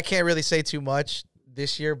mean, I can't really say too much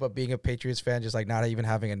this year, but being a Patriots fan, just like not even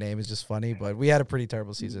having a name is just funny. But we had a pretty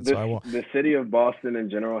terrible season, so I won't. The city of Boston in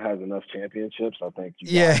general has enough championships. I think.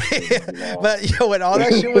 But you know, when all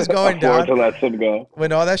that shit was going down, to let them go.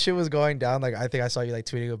 When all that shit was going down, like I think I saw you like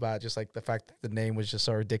tweeting about just like the fact that the name was just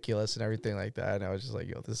so ridiculous and everything like that, and I was just like,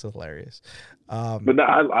 yo, this is hilarious. But no,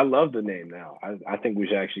 I love the name now. I think we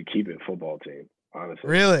should actually keep it football team. Honestly.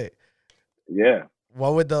 Really? Yeah.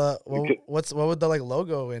 What would the like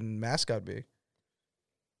logo and mascot be?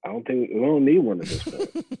 I don't think we don't need one at this point.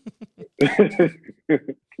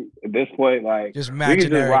 At this point, like just we can just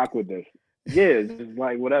generic. rock with this. Yeah, just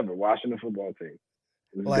like whatever. Washington football team.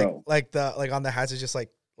 Let's go. Like on the hats is just like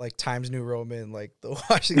Times New Roman, like the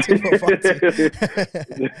Washington football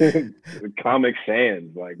team. Comic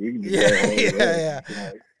Sans, like we can yeah.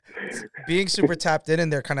 Like, being super tapped in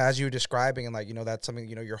there, kind of as you were describing, and like, you know, that's something,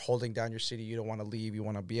 you know, you're holding down your city. You don't want to leave. You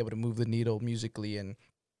want to be able to move the needle musically, and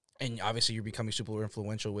obviously you're becoming super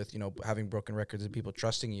influential with, you know, having broken records and people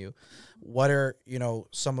trusting you. What are, you know,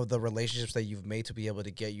 some of the relationships that you've made to be able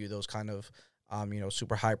to get you those kind of, you know,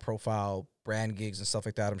 super high profile brand gigs and stuff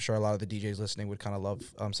like that? I'm sure a lot of the DJs listening would kind of love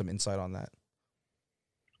some insight on that.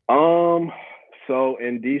 So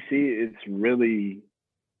in DC, it's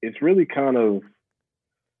really kind of,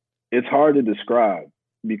 it's hard to describe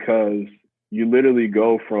because you literally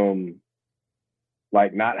go from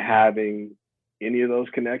like not having any of those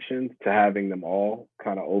connections to having them all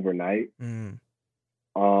kind of overnight.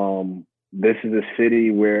 This is a city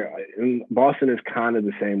where, and Boston is kind of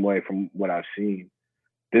the same way from what I've seen.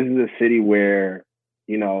 This is a city where,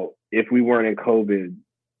 you know, if we weren't in COVID,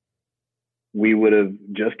 we would have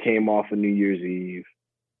just came off of New Year's Eve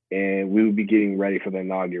and we would be getting ready for the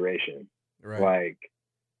inauguration. Right. Like,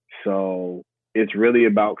 so it's really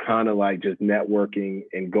about kind of like just networking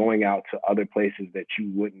and going out to other places that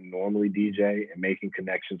you wouldn't normally DJ and making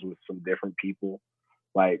connections with some different people.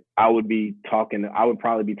 Like I would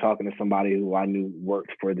probably be talking to somebody who I knew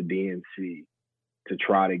worked for the DNC to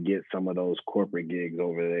try to get some of those corporate gigs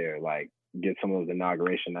over there, like get some of those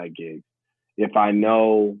inauguration night gigs. If I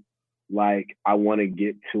know, like I want to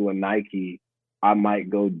get to a Nike, I might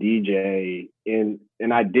go DJ and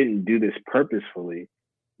I didn't do this purposefully,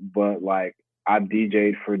 but like I've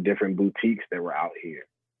DJ'd for different boutiques that were out here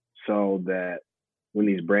so that when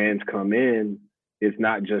these brands come in, it's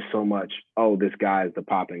not just so much, oh, this guy is the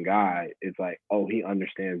popping guy. It's like, oh, he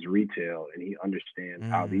understands retail and he understands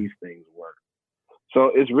how these things work.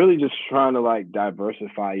 So it's really just trying to like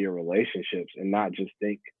diversify your relationships and not just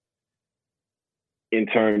think in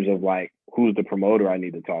terms of like, who's the promoter I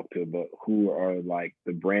need to talk to, but who are like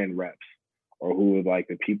the brand reps or who are like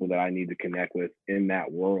the people that I need to connect with in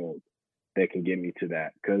that world that can get me to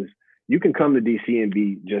that. Because you can come to DC and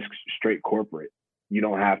be just straight corporate. You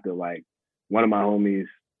don't have to like, one of my homies,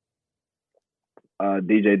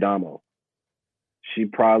 DJ Damo, she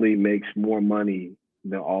probably makes more money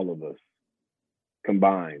than all of us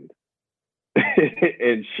combined.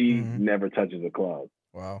 And she never touches a club.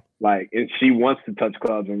 Wow. Like, and she wants to touch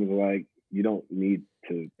clubs and was like, you don't need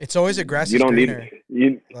to. It's always a grass You is don't greener.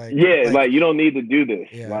 need like you don't need to do this.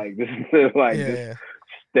 Yeah. Like this is like Yeah, just yeah.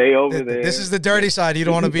 stay over there. This is the dirty side. You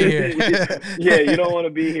don't want to be here. Yeah, you don't want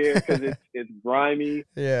to be here because it's grimy.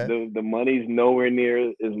 Yeah. The money's nowhere near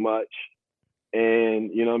as much.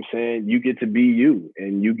 And you know what I'm saying? You get to be you,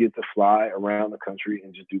 and you get to fly around the country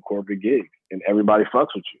and just do corporate gigs, and everybody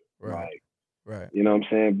fucks with you. Right. Like, right. You know what I'm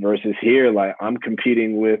saying? Versus here, like I'm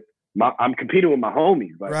competing with my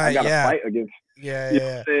homies. Like I gotta fight against. Yeah. You know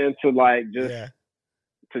what I'm saying? To like just Yeah.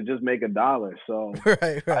 to just make $1. So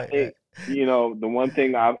right. I think you know the one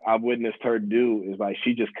thing I've witnessed her do is like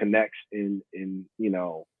she just connects in you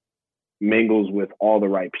know mingles with all the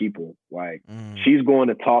right people. Like she's going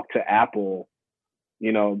to talk to Apple.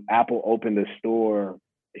 You know, Apple opened a store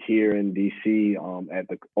here in DC at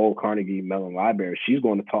the old Carnegie Mellon Library. She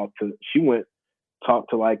went talk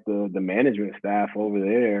to like the management staff over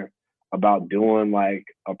there about doing like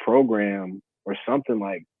a program or something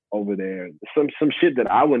like over there. Some shit that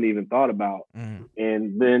I wouldn't even thought about.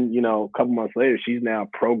 And then, you know, a couple months later, she's now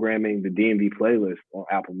programming the DMV playlist on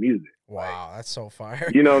Apple Music. Wow, that's so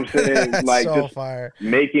fire. You know what I'm saying? That's like so just fire.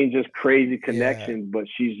 making just crazy connections, but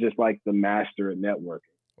she's just like the master at networking.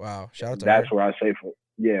 Wow, shout out to That's her. where I say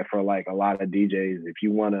for like a lot of DJs, if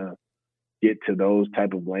you want to get to those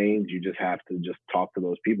type of lanes, you just have to just talk to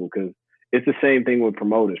those people, because it's the same thing with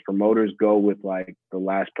promoters. Promoters go with like the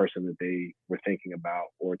last person that they were thinking about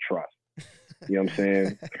or trust. You know what I'm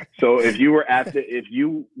saying? So if you were at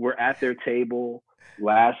their table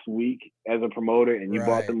last week as a promoter and you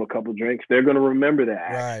bought them a couple drinks, they're gonna remember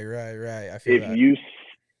that. Right. I feel that.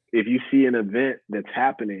 If you see an event that's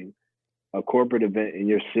happening, a corporate event in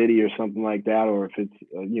your city or something like that, or if it's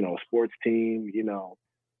you know, a sports team, you know,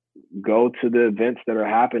 go to the events that are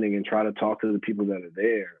happening and try to talk to the people that are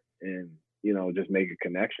there, and you know, just make a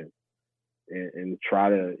connection and try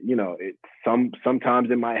to, you know, sometimes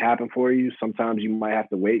it might happen for you. Sometimes you might have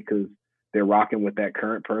to wait because they're rocking with that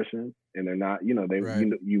current person and they're not, you know,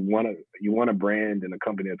 you want a brand and a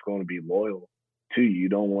company that's going to be loyal to you. You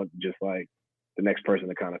don't want just like the next person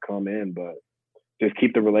to kind of come in, but just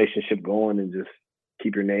keep the relationship going and just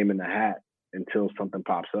keep your name in the hat until something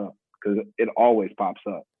pops up, because it always pops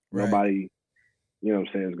up. Right. Nobody, you know what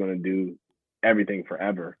I'm saying, is going to do everything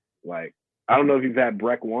forever. Like, I don't know if you've had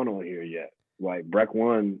Breck One on here yet. Like, Breck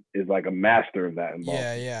One is like a master of that in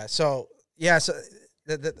Boston. Yeah. So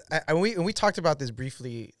we talked about this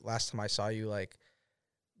briefly last time I saw you. Like,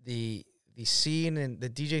 the scene and the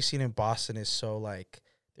DJ scene in Boston is so like,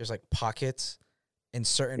 there's like pockets, and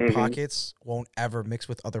certain pockets won't ever mix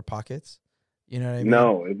with other pockets. You know what I mean?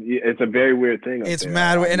 No, it's a very weird thing. It's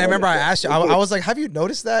mad. And I remember I asked you, I was like, have you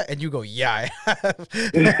noticed that? And you go, yeah, I have.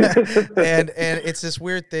 and it's this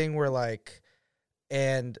weird thing where like,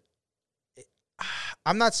 and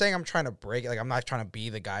I'm not saying I'm trying to break it. Like, I'm not trying to be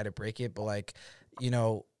the guy to break it, but like, you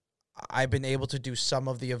know, I've been able to do some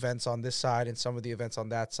of the events on this side and some of the events on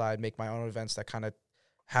that side, make my own events that kind of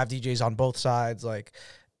have DJs on both sides. Like,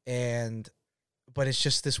 but it's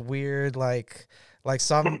just this weird, like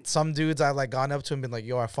some dudes I've like gone up to and been like,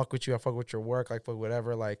 yo, I fuck with you. I fuck with your work. Like, fuck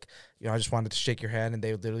whatever. Like, you know, I just wanted to shake your hand, and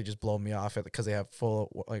they would literally just blow me off because they have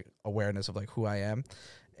full like awareness of like who I am.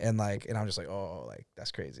 And like, and I'm just like, oh, like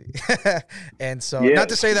that's crazy. And so not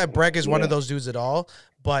to say that Breck is one of those dudes at all,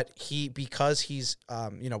 but because he's,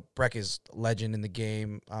 you know, Breck is legend in the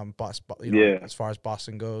game. As far as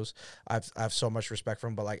Boston goes, I have so much respect for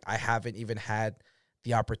him, but like, I haven't even had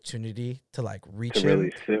the opportunity to like reach him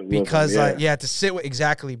really sit because with him, to sit with,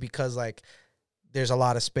 exactly, because like there's a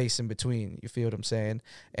lot of space in between. You feel what I'm saying?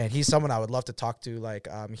 And he's someone I would love to talk to. Like,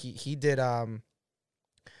 he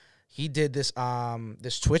did this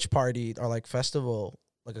Twitch party or like festival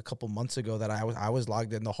like a couple months ago that I was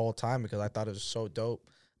logged in the whole time because I thought it was so dope.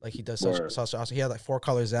 Like, he does such awesome. He had like 4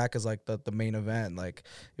 Color Zach as like the main event. Like,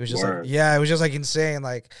 it was just like, it was just like insane.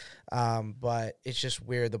 Like, but it's just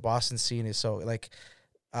weird. The Boston scene is so like,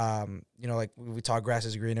 you know, like we talk grass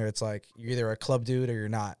is greener. It's like, you're either a club dude or you're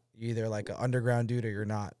not. You're either like an underground dude or you're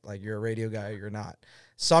not. Like, you're a radio guy or you're not.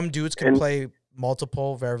 Some dudes can play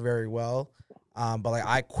multiple very, very well. But like,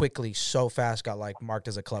 I quickly so fast got like marked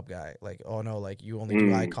as a club guy. Like, oh no, like you only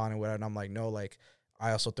do Icon and whatever. And I'm like, no, like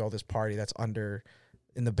I also throw this party that's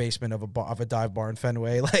in the basement of a dive bar in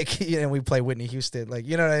Fenway. Like, you know, we play Whitney Houston. Like,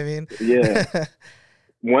 you know what I mean? Yeah.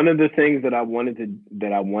 One of the things that I wanted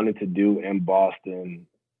to do in Boston,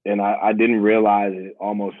 and I didn't realize it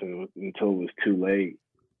almost until it was too late.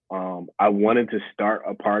 I wanted to start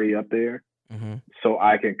a party up there. So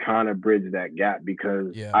I could kind of bridge that gap,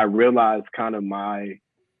 because I realized kind of my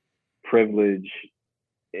privilege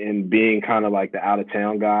in being kind of like the out of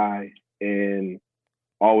town guy and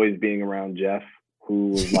always being around Jeff, who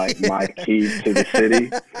was like my key to the city.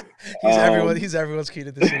 He's everyone's key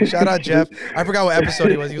to the city. Shout out Jeff. I forgot what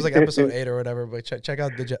episode he was. He was like episode 8 or whatever. But check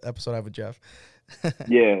out the episode I have with Jeff.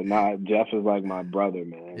 Jeff is like my brother,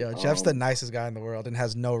 man. Yeah, Jeff's the nicest guy in the world and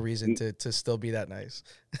has no reason to still be that nice.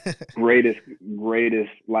 greatest.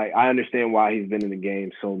 Like, I understand why he's been in the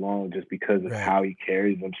game so long, just because of how he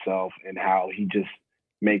carries himself and how he just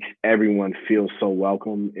makes everyone feel so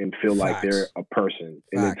welcome and feel like they're a person.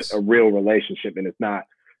 And it's a real relationship, and it's not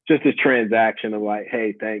just a transaction of like,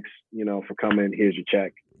 hey, thanks, for coming. Here's your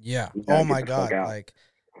check. Yeah. Oh my God. Like,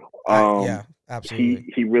 yeah,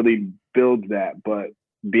 absolutely. He really builds that. But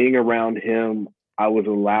being around him, I was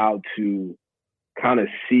allowed to kind of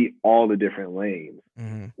see all the different lanes.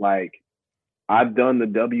 Mm-hmm. Like, I've done the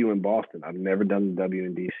W in Boston. I've never done the W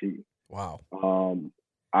in DC. Wow.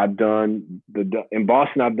 I've done in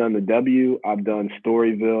Boston. I've done the W. I've done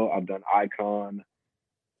Storyville. I've done Icon.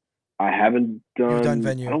 I haven't done. You've done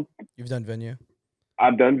Venue. You've done Venue.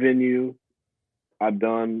 I've done Venue. I've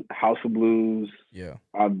done House of Blues. Yeah.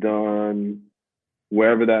 I've done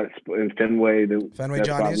wherever that's in Fenway. Fenway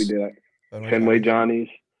Johnny's. We did Fenway Johnny's.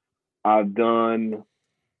 I've done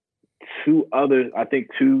two others. I think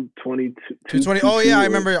 222. 220. Oh yeah, I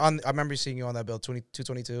remember seeing you on that bill.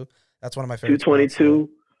 222. That's one of my favorites. 222.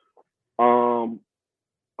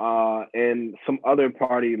 And some other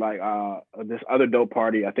party, like this other dope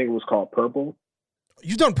party, I think it was called Purple.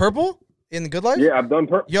 You've done Purple in the Good Life? Yeah, I've done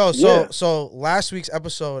Purple. Yo, so last week's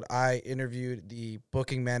episode, I interviewed the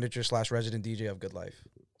booking manager / resident DJ of Good Life.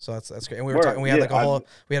 So that's great. And we were talking. We had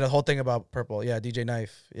a whole thing about Purple. Yeah, DJ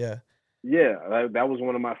Knife. Yeah. Yeah, that was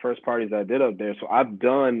one of my first parties I did up there. So I've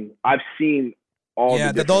seen all.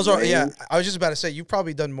 Yeah, the those are. lanes. Yeah, I was just about to say you've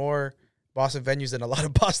probably done more Boston venues than a lot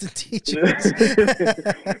of Boston DJs.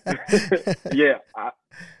 Yeah,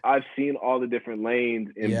 I've seen all the different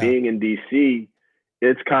lanes, and being in DC,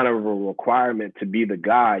 it's kind of a requirement to be the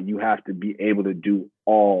guy. You have to be able to do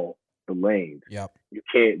all the lanes. Yep. You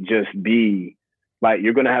can't just be like,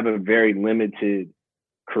 you're going to have a very limited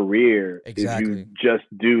career if you just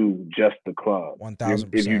do just the club. 1,000%.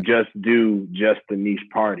 If you just do just the niche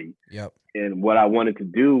party. Yep. And what I wanted to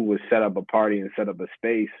do was set up a party and set up a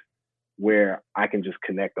space where I can just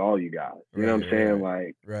connect all you guys. You know what I'm saying?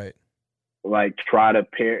 Like try to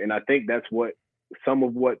pair. And I think that's what some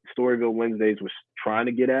of what Storyville Wednesdays was trying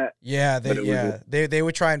to get at. Yeah, they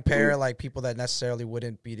would try and pair like people that necessarily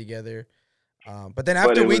wouldn't be together. But then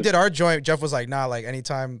after we did our joint, Jeff was like, "Nah, like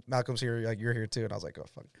anytime Malcolm's here, like you're here too." And I was like, "Oh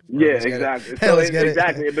fuck." Yeah, exactly. So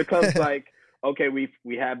exactly, it becomes like, okay, we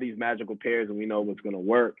have these magical pairs and we know what's gonna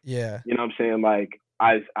work. Yeah, you know what I'm saying? Like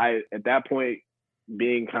I at that point,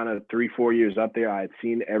 being kind of 3-4 years up there, I had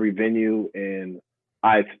seen every venue, and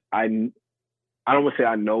I don't want to say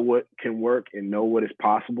I know what can work and know what is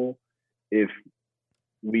possible if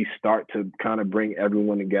we start to kind of bring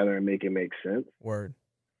everyone together and make it make sense. Word.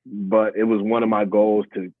 But it was one of my goals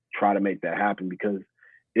to try to make that happen, because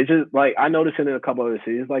it's just like, I noticed it in a couple other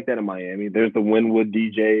cities like that in Miami. There's the Wynwood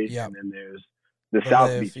DJs, and then there's the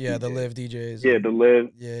South Beach DJs. The Live DJs. Yeah, the Live.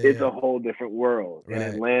 It's a whole different world. Right. In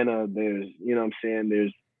Atlanta, there's, you know what I'm saying,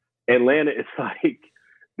 there's Atlanta, it's like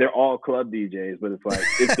they're all club DJs, but it's like,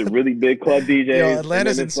 it's the really big club DJs. Yo,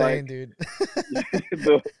 Atlanta's insane, dude.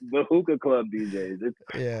 the hookah club DJs.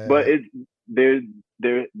 But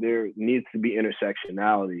there needs to be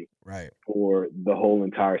intersectionality, right, for the whole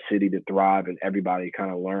entire city to thrive and everybody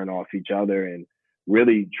kind of learn off each other and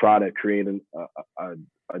really try to create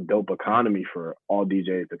a dope economy for all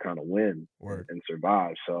DJs to kind of win and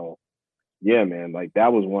survive. So yeah, man, like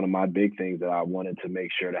that was one of my big things that I wanted to make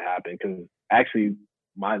sure to happen, because actually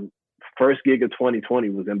my first gig of 2020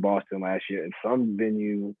 was in Boston last year at some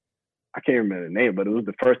venue. I can't remember the name, but it was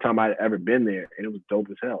the first time I'd ever been there, and it was dope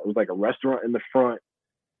as hell. It was like a restaurant in the front,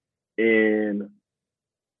 and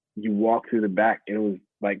you walk through the back, and it was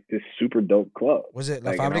like this super dope club. Was it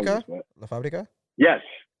La Fabrica? La Fabrica? Yes.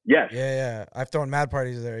 Yeah. I've thrown mad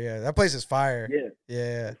parties there. Yeah, that place is fire.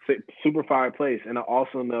 Yeah. Super fire place. And I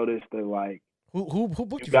also noticed that, like, who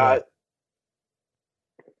booked you for that?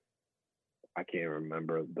 I can't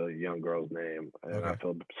remember the young girl's name, and I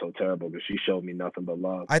feel so terrible because she showed me nothing but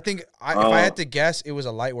love. I think if I had to guess, it was a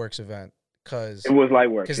Lightworks event, because it was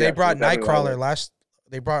Lightworks, because they brought Nightcrawler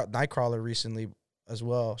They brought Nightcrawler recently as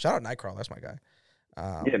well. Shout out Nightcrawler, that's my guy.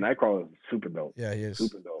 Nightcrawler is super dope. Yeah, he is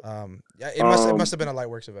super dope. It must have been a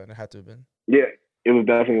Lightworks event. It had to have been. Yeah, it was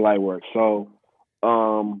definitely Lightworks. So,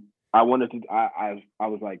 I wanted to. I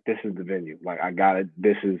was like, this is the venue. Like, I got it.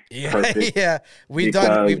 This is perfect. Yeah, we've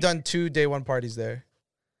done 2 day one parties there.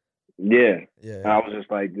 Yeah. And I was just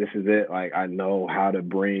like, this is it. Like, I know how to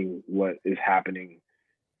bring what is happening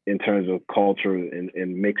in terms of culture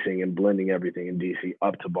and mixing and blending everything in DC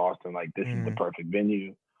up to Boston. Like this is the perfect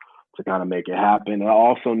venue to kind of make it happen. I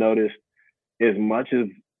also noticed as much as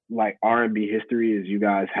like R&B history as you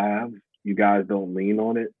guys have, you guys don't lean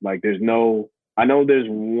on it. Like I know there's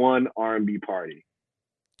one R&B party.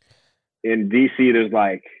 In DC,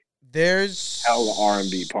 there's hella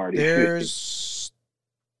R&B parties. There's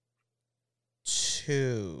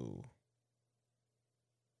 2,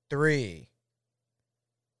 3.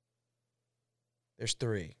 There's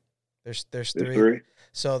 3. There's 3.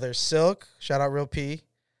 So there's Silk. Shout out Real P.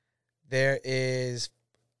 There is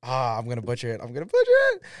I'm gonna butcher it.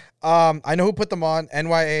 I know who put them on.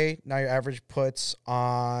 NYA. Now Your Average puts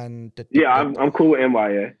on. I'm cool with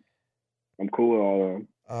NYA. I'm cool with all of them.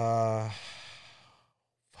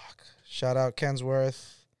 Fuck. Shout out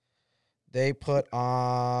Kensworth. They put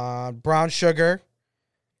on Brown Sugar,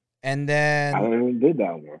 and then I don't even did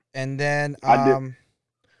that one. And then I did.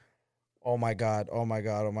 Oh my god.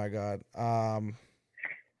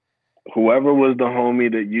 Whoever was the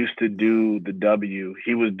homie that used to do the W,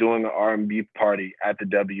 he was doing an R&B party at the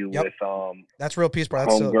W with That's Real Peace, bro.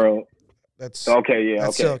 That's homegirl. That's okay. Yeah,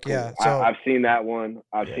 that's okay. Silk, cool. yeah. So, I've seen that one.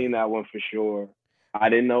 I've seen that one for sure. I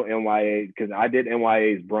didn't know NYA because I did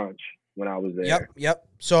NYA's brunch when I was there. Yep.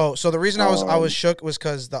 So the reason I was shook was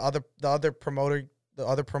because the other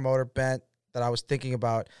promoter Bent that I was thinking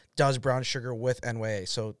about does Brown Sugar with NYA.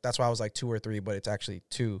 So that's why I was like 2 or 3, but it's actually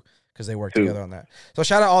 2 because they work together on that. So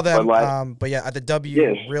shout out all them. But yeah, at the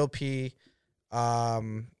W, Real P,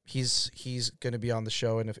 he's gonna be on the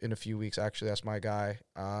show in a few weeks. Actually, that's my guy.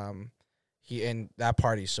 And that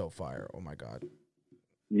party's so fire. Oh my god.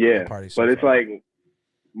 Yeah, but it's like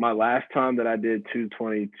my last time that I did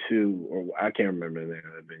 222, or I can't remember the name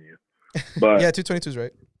of the venue. But yeah, 222 is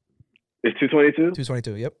right. It's 222?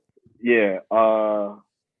 222, yep. Yeah. I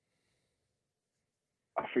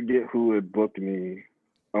forget who had booked me.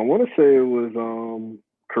 I want to say it was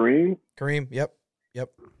Kareem. Kareem, yep.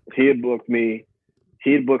 He had booked me.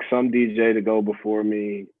 He had booked some DJ to go before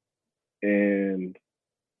me, and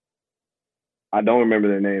I don't remember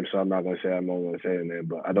their name, so I'm not going to say I'm not going to say their name,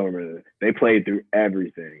 but I don't remember it. They played through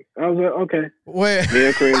everything. I was like, okay. Wait. Me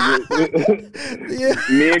and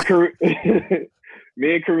Kareem,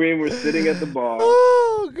 me and Kareem were sitting at the bar.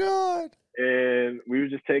 Oh, God. And we were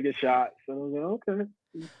just taking shots. And I was like, okay.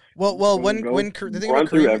 Well, when the thing about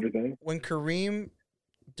Kareem, when Kareem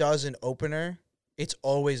does an opener, it's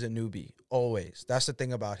always a newbie. Always. That's the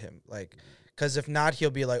thing about him. Like, because if not, he'll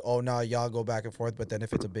be like, oh, no, y'all go back and forth. But then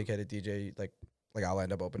if it's a big-headed DJ, like I'll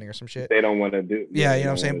end up opening or some shit. They don't want to do. Yeah, you know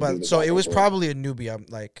what I'm saying? But so it was probably a newbie. I'm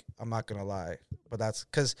not going to lie. But that's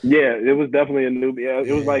because. Yeah, it was definitely a newbie. Yeah,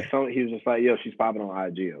 it was like he was just like, yo, she's popping on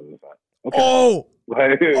IG. I was just like, okay.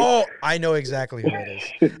 Oh, I know exactly who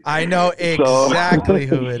it is. I know exactly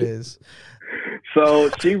who it is. So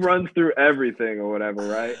she runs through everything or whatever,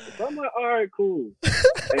 right? So I'm like, all right, cool.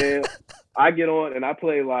 And I get on and I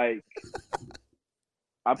play like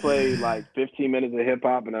 15 minutes of hip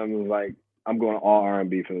hop, and I'm like, I'm going all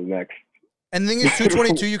R&B for the next. And the thing is,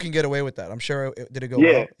 222, you can get away with that. I'm sure. Did it go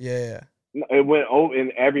well? Yeah. It went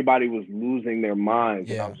and everybody was losing their minds.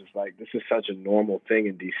 Yeah. And I was just like, this is such a normal thing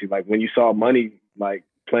in DC. Like when you saw Money like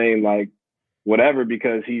playing like whatever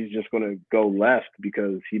because he's just gonna go left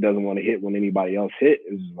because he doesn't want to hit when anybody else hit.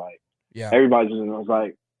 It was like everybody's just. I was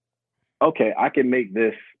like, okay, I can make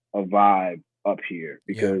this a vibe up here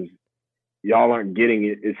because y'all aren't getting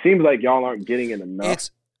it. It seems like y'all aren't getting it enough.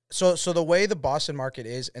 So the way the Boston market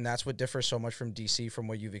is, and that's what differs so much from DC, from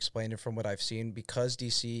what you've explained and from what I've seen, because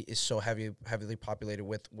DC is so heavily populated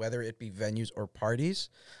with whether it be venues or parties.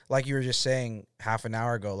 Like you were just saying half an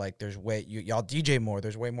hour ago, like there's y'all DJ more,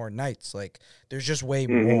 there's way more nights, like there's just way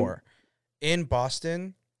more. In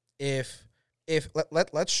Boston, if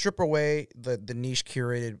let's strip away the niche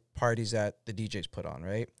curated parties that the DJs put on,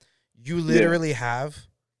 right? You literally have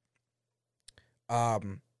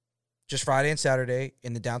just Friday and Saturday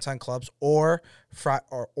in the downtown clubs, or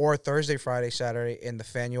Thursday, Friday, Saturday in the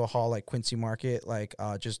Faneuil Hall, like Quincy Market, like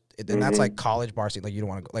and that's like college bar scene. Like you don't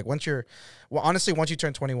want to go. Like once you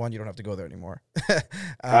turn 21, you don't have to go there anymore.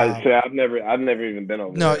 I'd say I've never even been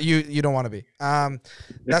over. No, there. you don't want to be.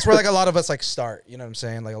 That's where like a lot of us like start. You know what I'm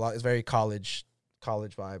saying? Like it's very college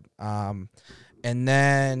vibe. And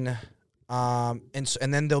then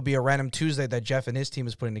there'll be a random Tuesday that Jeff and his team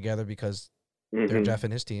is putting together because. They're Jeff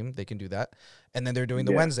and his team. They can do that. And then they're doing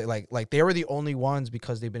the Wednesday. Like they were the only ones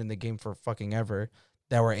because they've been in the game for fucking ever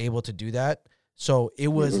that were able to do that. So it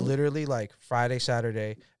was literally like Friday,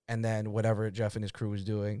 Saturday, and then whatever Jeff and his crew was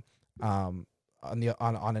doing on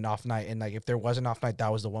an off night. And like if there was an off night,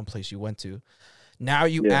 that was the one place you went to. Now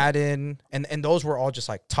you add in, and those were all just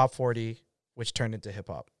like top 40, which turned into hip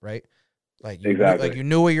hop, right? Like you exactly. like you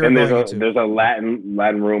knew what you were and going into. There's a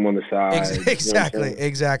Latin room on the side.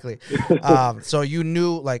 Exactly. So you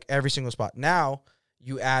knew like every single spot. Now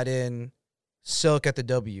you add in Silk at the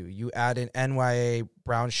W. You add in NYA,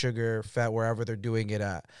 Brown Sugar, Fet, wherever they're doing it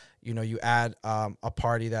at. You know, you add a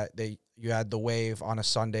party that you add the Wave on a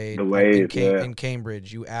Sunday in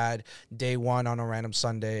Cambridge. You add Day One on a random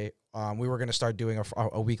Sunday. We were gonna start doing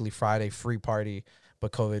a weekly Friday free party,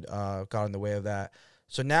 but COVID got in the way of that.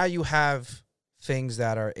 So now you have things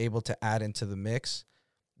that are able to add into the mix.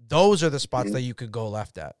 Those are the spots that you could go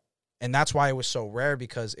left at. And that's why it was so rare,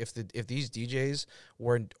 because if these DJs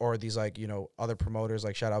weren't, or these like, you know, other promoters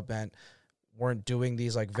like shout out Bent, weren't doing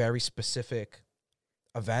these like very specific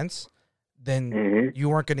events, then you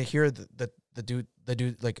weren't going to hear the dude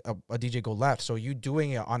like a DJ go left. So you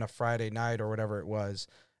doing it on a Friday night or whatever it was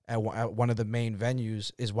at one of the main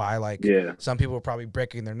venues is why like some people were probably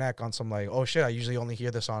breaking their neck on some like, oh shit, I usually only hear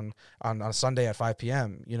this on a Sunday at 5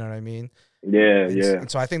 p.m. You know what I mean? And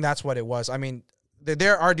so I think that's what it was. I mean,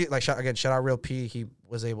 there are like shout out Real P. He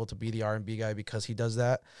was able to be the R&B guy because he does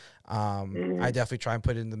that. I definitely try and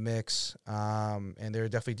put it in the mix. And there are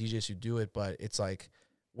definitely DJs who do it, but it's like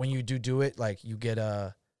when you do it, like you get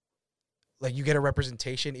a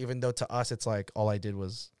representation, even though to us it's like all I did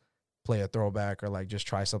was play a throwback or like just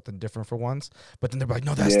try something different for once. But then they're like,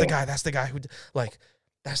 no, that's the guy who like.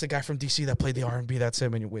 That's the guy from DC that played the R&B. That's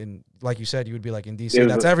him. And when, like you said, you would be like, in DC,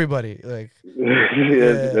 that's everybody. Like,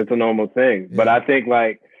 it's a normal thing. But I think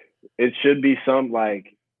like it should be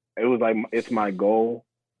it's my goal,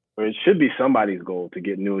 or it should be somebody's goal to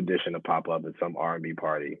get New Edition to pop up at some R&B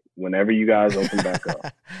party whenever you guys open back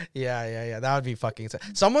up. Yeah. That would be fucking insane.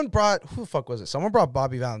 Someone brought, who the fuck was it? Someone brought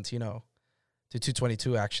Bobby Valentino to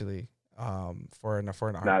 222 actually, for an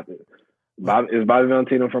R&B. Is Bobby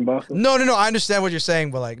Valentino from Boston? No. I understand what you're saying,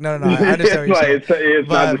 but like, no. I understand what you're saying. It's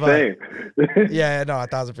not the same. Yeah, no,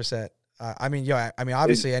 1,000%. I mean,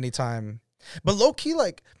 obviously, anytime, but low key,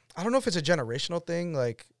 like, I don't know if it's a generational thing.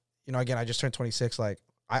 Like, you know, again, I just turned 26. Like,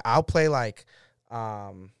 I'll play like,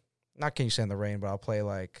 not Can You Stand the Rain, but I'll play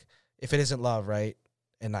like If It Isn't Love, right?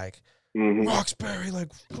 And like Roxbury,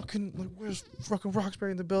 like fucking, like where's fucking Roxbury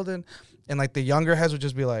in the building? And like the younger heads would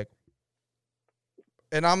just be like.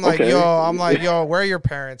 And I'm like, yo, where are your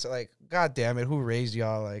parents? Like, God damn it, who raised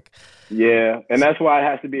y'all? Like, yeah, and that's why it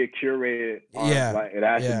has to be a curated. Like, it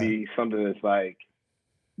has to be something that's like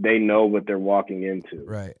they know what they're walking into.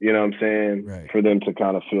 Right. You know what I'm saying? Right. For them to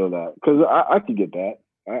kind of feel that, because I could get that.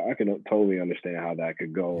 I can totally understand how that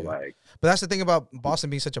could go. Yeah. Like, but that's the thing about Boston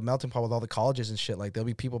being such a melting pot with all the colleges and shit. Like, there'll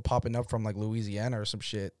be people popping up from like Louisiana or some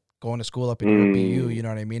shit going to school up in BU. You know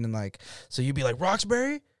what I mean? And like, so you'd be like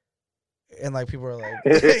Roxbury. And like people are like,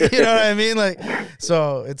 you know what I mean? Like,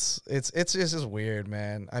 so it's just weird,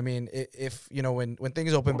 man. I mean, if you know when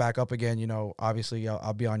things open back up again, you know, obviously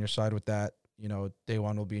I'll be on your side with that. You know, Day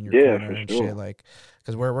One will be in your corner and shit, like,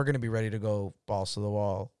 because we're gonna be ready to go balls to the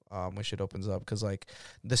wall when shit opens up. Because like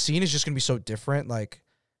the scene is just gonna be so different. Like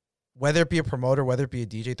whether it be a promoter, whether it be a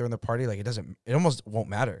DJ throwing the party, like it almost won't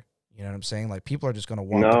matter. You know what I'm saying? Like people are just gonna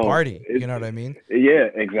want the party. You know what I mean? Yeah,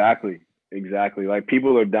 exactly. Like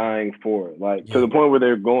people are dying for it, like to the point where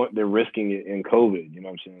they're risking it in COVID. You know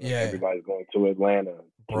what I'm saying? Like, everybody's going to Atlanta,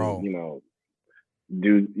 to, you know,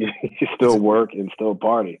 do still work and still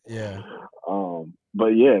party. Yeah.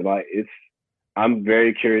 But yeah, like I'm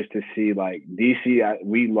very curious to see like DC.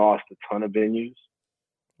 We lost a ton of venues.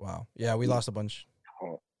 Wow. Yeah, we lost a bunch.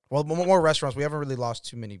 Well, more restaurants. We haven't really lost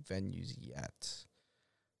too many venues yet.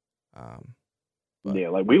 Yeah,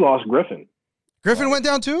 like we lost Griffin. Griffin went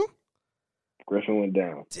down too. Griffin went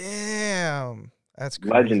down. Damn, that's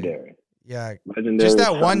crazy. Legendary. Yeah, legendary. Just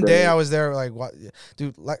that one day I was there, like, what,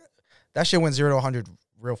 dude? Like that shit went 0 to 100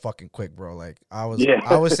 real fucking quick, bro. Like I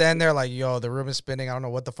was standing there, like, yo, the room is spinning. I don't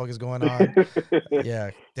know what the fuck is going on.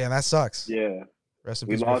 Yeah, damn, that sucks. Yeah, rest in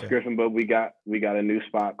peace. We lost Griffin, but we got a new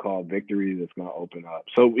spot called Victory that's gonna open up.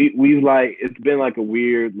 So we like it's been like a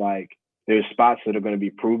weird like there's spots that are gonna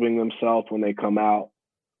be proving themselves when they come out.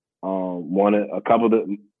 A couple of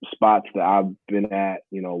the spots that I've been at,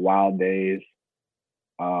 you know, Wild Days,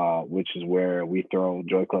 which is where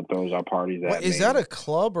Joy Club throws our parties at. Is that a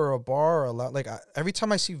club or a bar or a lot? Like every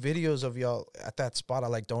time I see videos of y'all at that spot, I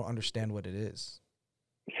like don't understand what it is.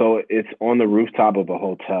 So it's on the rooftop of a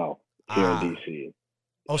hotel here in DC.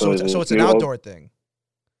 Oh, so it's an outdoor thing.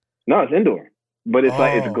 No, it's indoor. But it's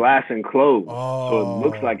like it's glass enclosed. So it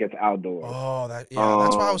looks like it's outdoor. Oh,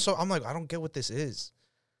 that's why I'm like, I don't get what this is.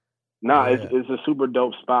 Nah, it's a super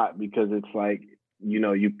dope spot because it's like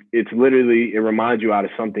it's literally, it reminds you out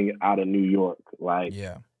of something out of New York. Like,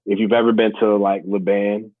 if you've ever been to like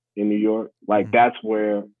Leban in New York, like that's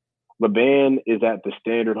where Leban is at the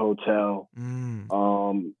Standard Hotel.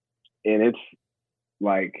 And it's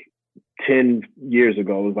like 10 years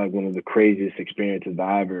ago, it was like one of the craziest experiences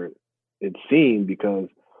I ever had seen, because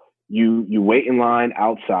you wait in line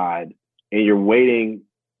outside and you're waiting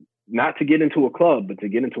not to get into a club, but to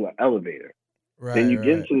get into an elevator. Then you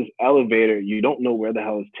get into this elevator, you don't know where the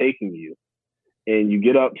hell it's taking you. And you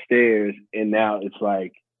get upstairs, and now it's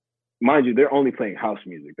like, mind you, they're only playing house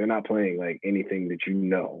music. They're not playing like anything that you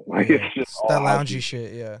know. Like it's just all that loungy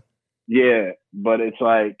shit, Yeah, but it's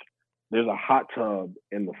like there's a hot tub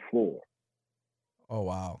in the floor. Oh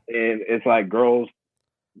wow. And it's like girls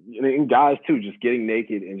and guys too, just getting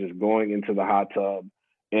naked and just going into the hot tub.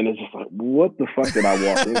 And it's just like, what the fuck did I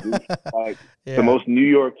walk into? It's like the most New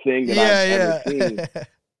York thing that I've ever seen.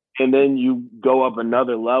 And then you go up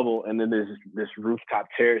another level, and then there's this rooftop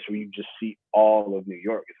terrace where you just see all of New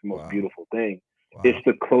York. It's the most beautiful thing. Wow. It's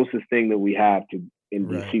the closest thing that we have to in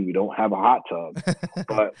DC. We don't have a hot tub,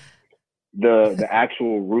 but the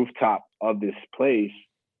actual rooftop of this place,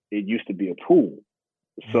 it used to be a pool.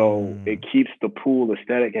 So it keeps the pool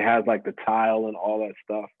aesthetic. It has like the tile and all that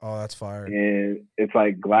stuff. Oh, that's fire. And it's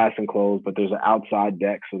like glass enclosed, but there's an outside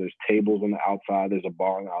deck. So there's tables on the outside. There's a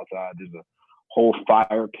bar on the outside. There's a whole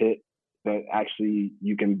fire pit that actually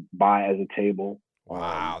you can buy as a table.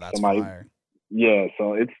 Wow, that's fire. Yeah,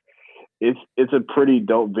 so it's a pretty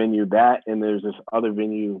dope venue. That, and there's this other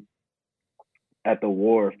venue at the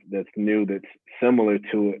wharf that's new, that's similar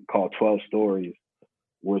to it, called 12 Stories,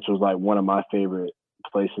 which was like one of my favorite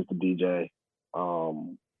places to DJ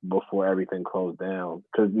before everything closed down.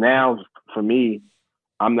 Because now, for me,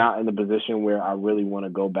 I'm not in the position where I really want to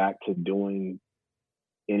go back to doing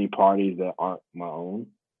any parties that aren't my own.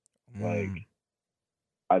 Like,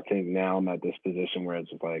 I think now I'm at this position where it's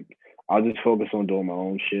just like, I'll just focus on doing my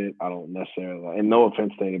own shit. I don't necessarily, and no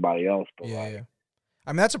offense to anybody else, but I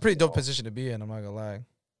mean, that's a pretty dope position to be in, I'm not gonna lie.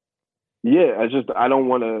 Yeah, I don't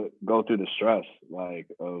want to go through the stress, like,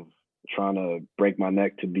 of trying to break my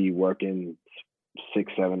neck to be working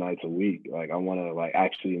 6-7 nights a week. Like, I want to like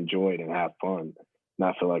actually enjoy it and have fun,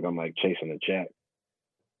 not feel like I'm like chasing a check.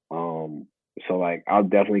 So like, I'll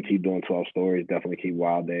definitely keep doing 12 Stories, definitely keep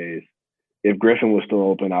Wild Days. If Griffin was still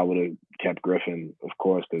open, I would have kept Griffin, of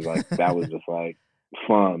course, because like that was just like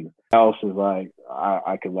fun. Else is like,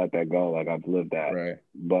 I could let that go. Like, I've lived that. Right.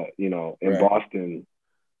 But in Boston,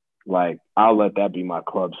 like, I'll let that be my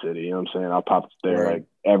club city. You know what I'm saying? I'll pop there like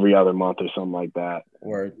every other month or something like that.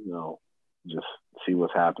 Just see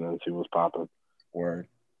what's happening, see what's popping. Word.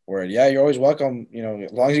 Yeah, you're always welcome.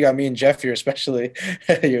 As long as you got me and Jeff here, especially.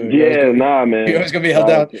 Man. You're always gonna be held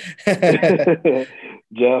down.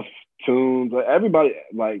 Jeff, Tunes, everybody.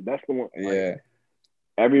 Like, that's the one. Like,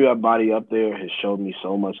 everybody up there has showed me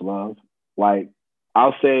so much love. Like,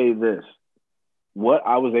 I'll say this: what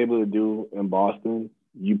I was able to do in Boston,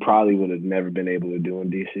 you probably would have never been able to do in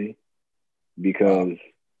DC, because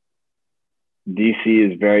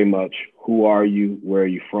DC is very much, who are you? Where are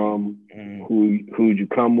you from? Who'd you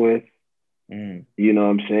come with? You know what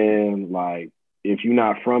I'm saying? Like, if you're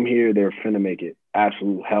not from here, they're finna make it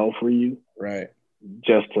absolute hell for you. Right.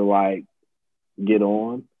 Just to like get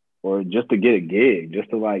on, or just to get a gig,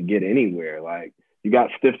 just to like get anywhere. Like, you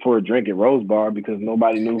got stiffed for a drink at Rose Bar because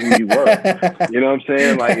nobody knew who you were. You know what I'm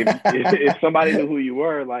saying? Like, if somebody knew who you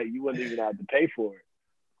were, like, you wouldn't even have to pay for it.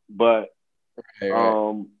 But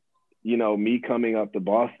me coming up to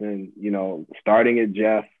Boston, starting at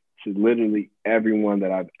Jeff to literally everyone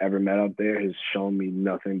that I've ever met up there has shown me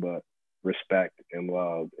nothing but respect and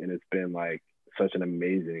love. And it's been like such an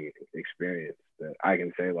amazing experience that I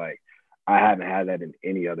can say, like, I haven't had that in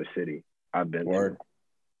any other city I've been to.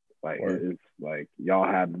 Like, it's like y'all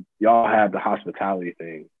have the hospitality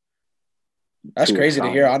thing. That's crazy to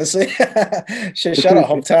hear, honestly. Shout out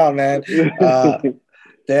hometown, man.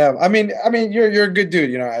 Damn. I mean, you're a good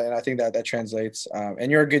dude, and I think that translates.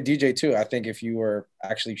 And you're a good DJ too. I think if you were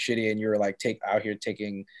actually shitty and you were like out here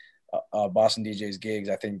taking Boston DJs gigs,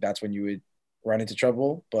 I think that's when you would run into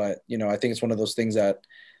trouble. But I think it's one of those things that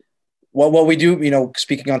what we do,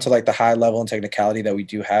 speaking onto like the high level and technicality that we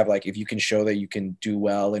do have, like, if you can show that you can do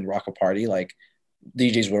well and rock a party, like,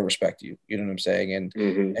 DJs will respect you. You know what I'm saying? And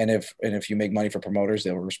and if you make money for promoters,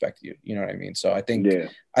 they will respect you. You know what I mean? So I think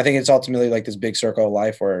it's ultimately like this big circle of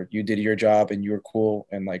life where you did your job and you were cool,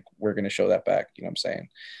 and like, we're gonna show that back. You know what I'm saying?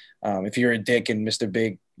 If you're a dick and Mr.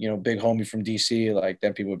 Big, big homie from DC, like,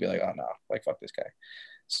 then people would be like, oh no, like, fuck this guy.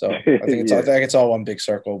 So I think it's all one big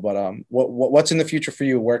circle. But what's in the future for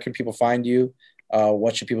you? Where can people find you?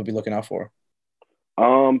 What should people be looking out for?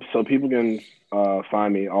 So people can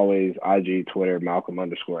find me always IG, Twitter,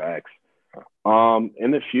 Malcolm_X.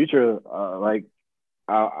 In the future,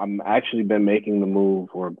 I'm actually been making the move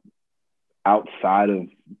or outside of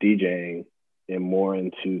DJing and more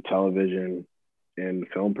into television and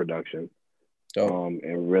film production.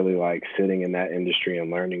 And really like sitting in that industry and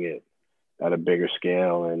learning it at a bigger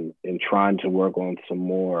scale and trying to work on some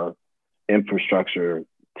more infrastructure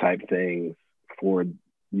type things for,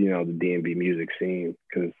 you know, the D&B music scene,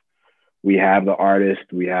 because we have the artists,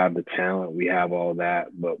 we have the talent, we have all that,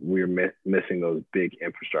 but we're missing those big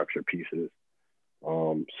infrastructure pieces.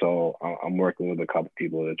 So I'm working with a couple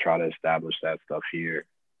people to try to establish that stuff here,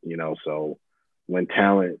 you know, so when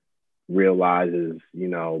talent realizes, you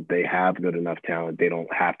know, they have good enough talent, they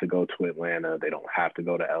don't have to go to Atlanta, they don't have to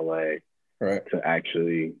go to LA to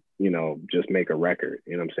actually, you know, just make a record.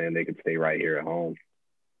 You know what I'm saying? They could stay right here at home.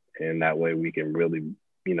 And that way we can really,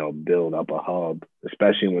 you know, build up a hub,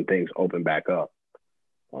 especially when things open back up.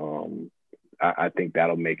 I think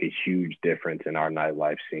that'll make a huge difference in our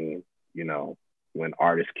nightlife scene, you know, when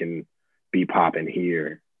artists can be popping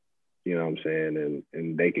here, you know what I'm saying?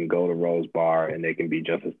 And they can go to Rose Bar and they can be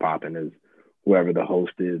just as popping as whoever the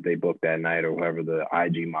host is they book that night, or whoever the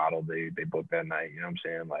IG model they book that night. You know what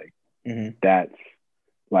I'm saying?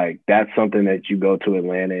 Like, that's something that you go to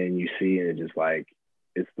Atlanta and you see, and it's just like,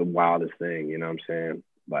 it's the wildest thing. You know what I'm saying?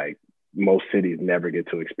 Like, most cities never get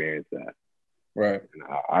to experience that. Right. And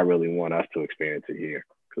I really want us to experience it here,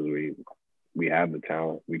 because we have the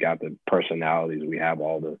talent, we got the personalities, we have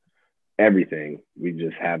all the everything. We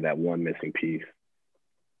just have that one missing piece.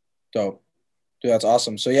 Dope. Dude, that's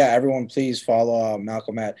awesome. So yeah, everyone please follow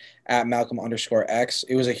Malcolm at Malcolm_X.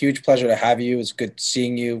 It was a huge pleasure to have you. It's good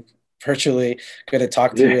seeing you virtually. Good to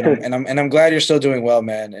talk to you. And I'm glad you're still doing well,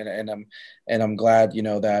 man. And I'm glad, you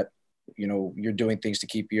know, that, you know, you're doing things to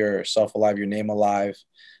keep yourself alive, your name alive.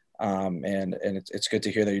 And it's good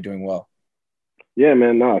to hear that you're doing well. Yeah,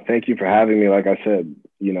 man. No, thank you for having me. Like I said,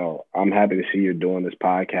 you know, I'm happy to see you're doing this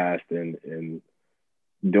podcast and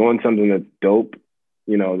doing something that's dope.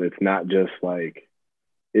 You know, that's not just like,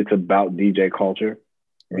 it's about DJ culture,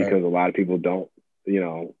 because a lot of people don't,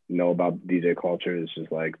 you know about DJ culture. It's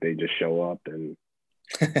just like, they just show up and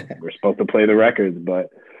we're supposed to play the records, but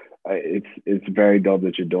it's very dope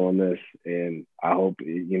that you're doing this. And I hope,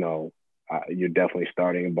 you know, you're definitely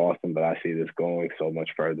starting in Boston, but I see this going so much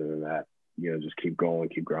further than that. You know, just keep going,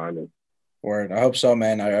 keep grinding. Word. I hope so,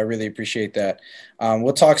 man. I really appreciate that.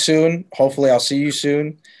 We'll talk soon. Hopefully I'll see you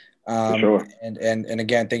soon. For sure. And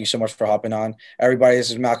again, thank you so much for hopping on. Everybody, this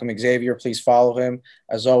is Malcolm Xavier. Please follow him.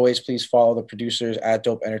 As always, please follow the producers at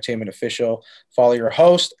Dope Entertainment Official. Follow your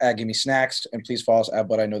host at Gimme Snacks. And please follow us at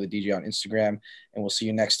But I Know the DJ on Instagram. And we'll see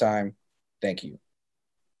you next time. Thank you.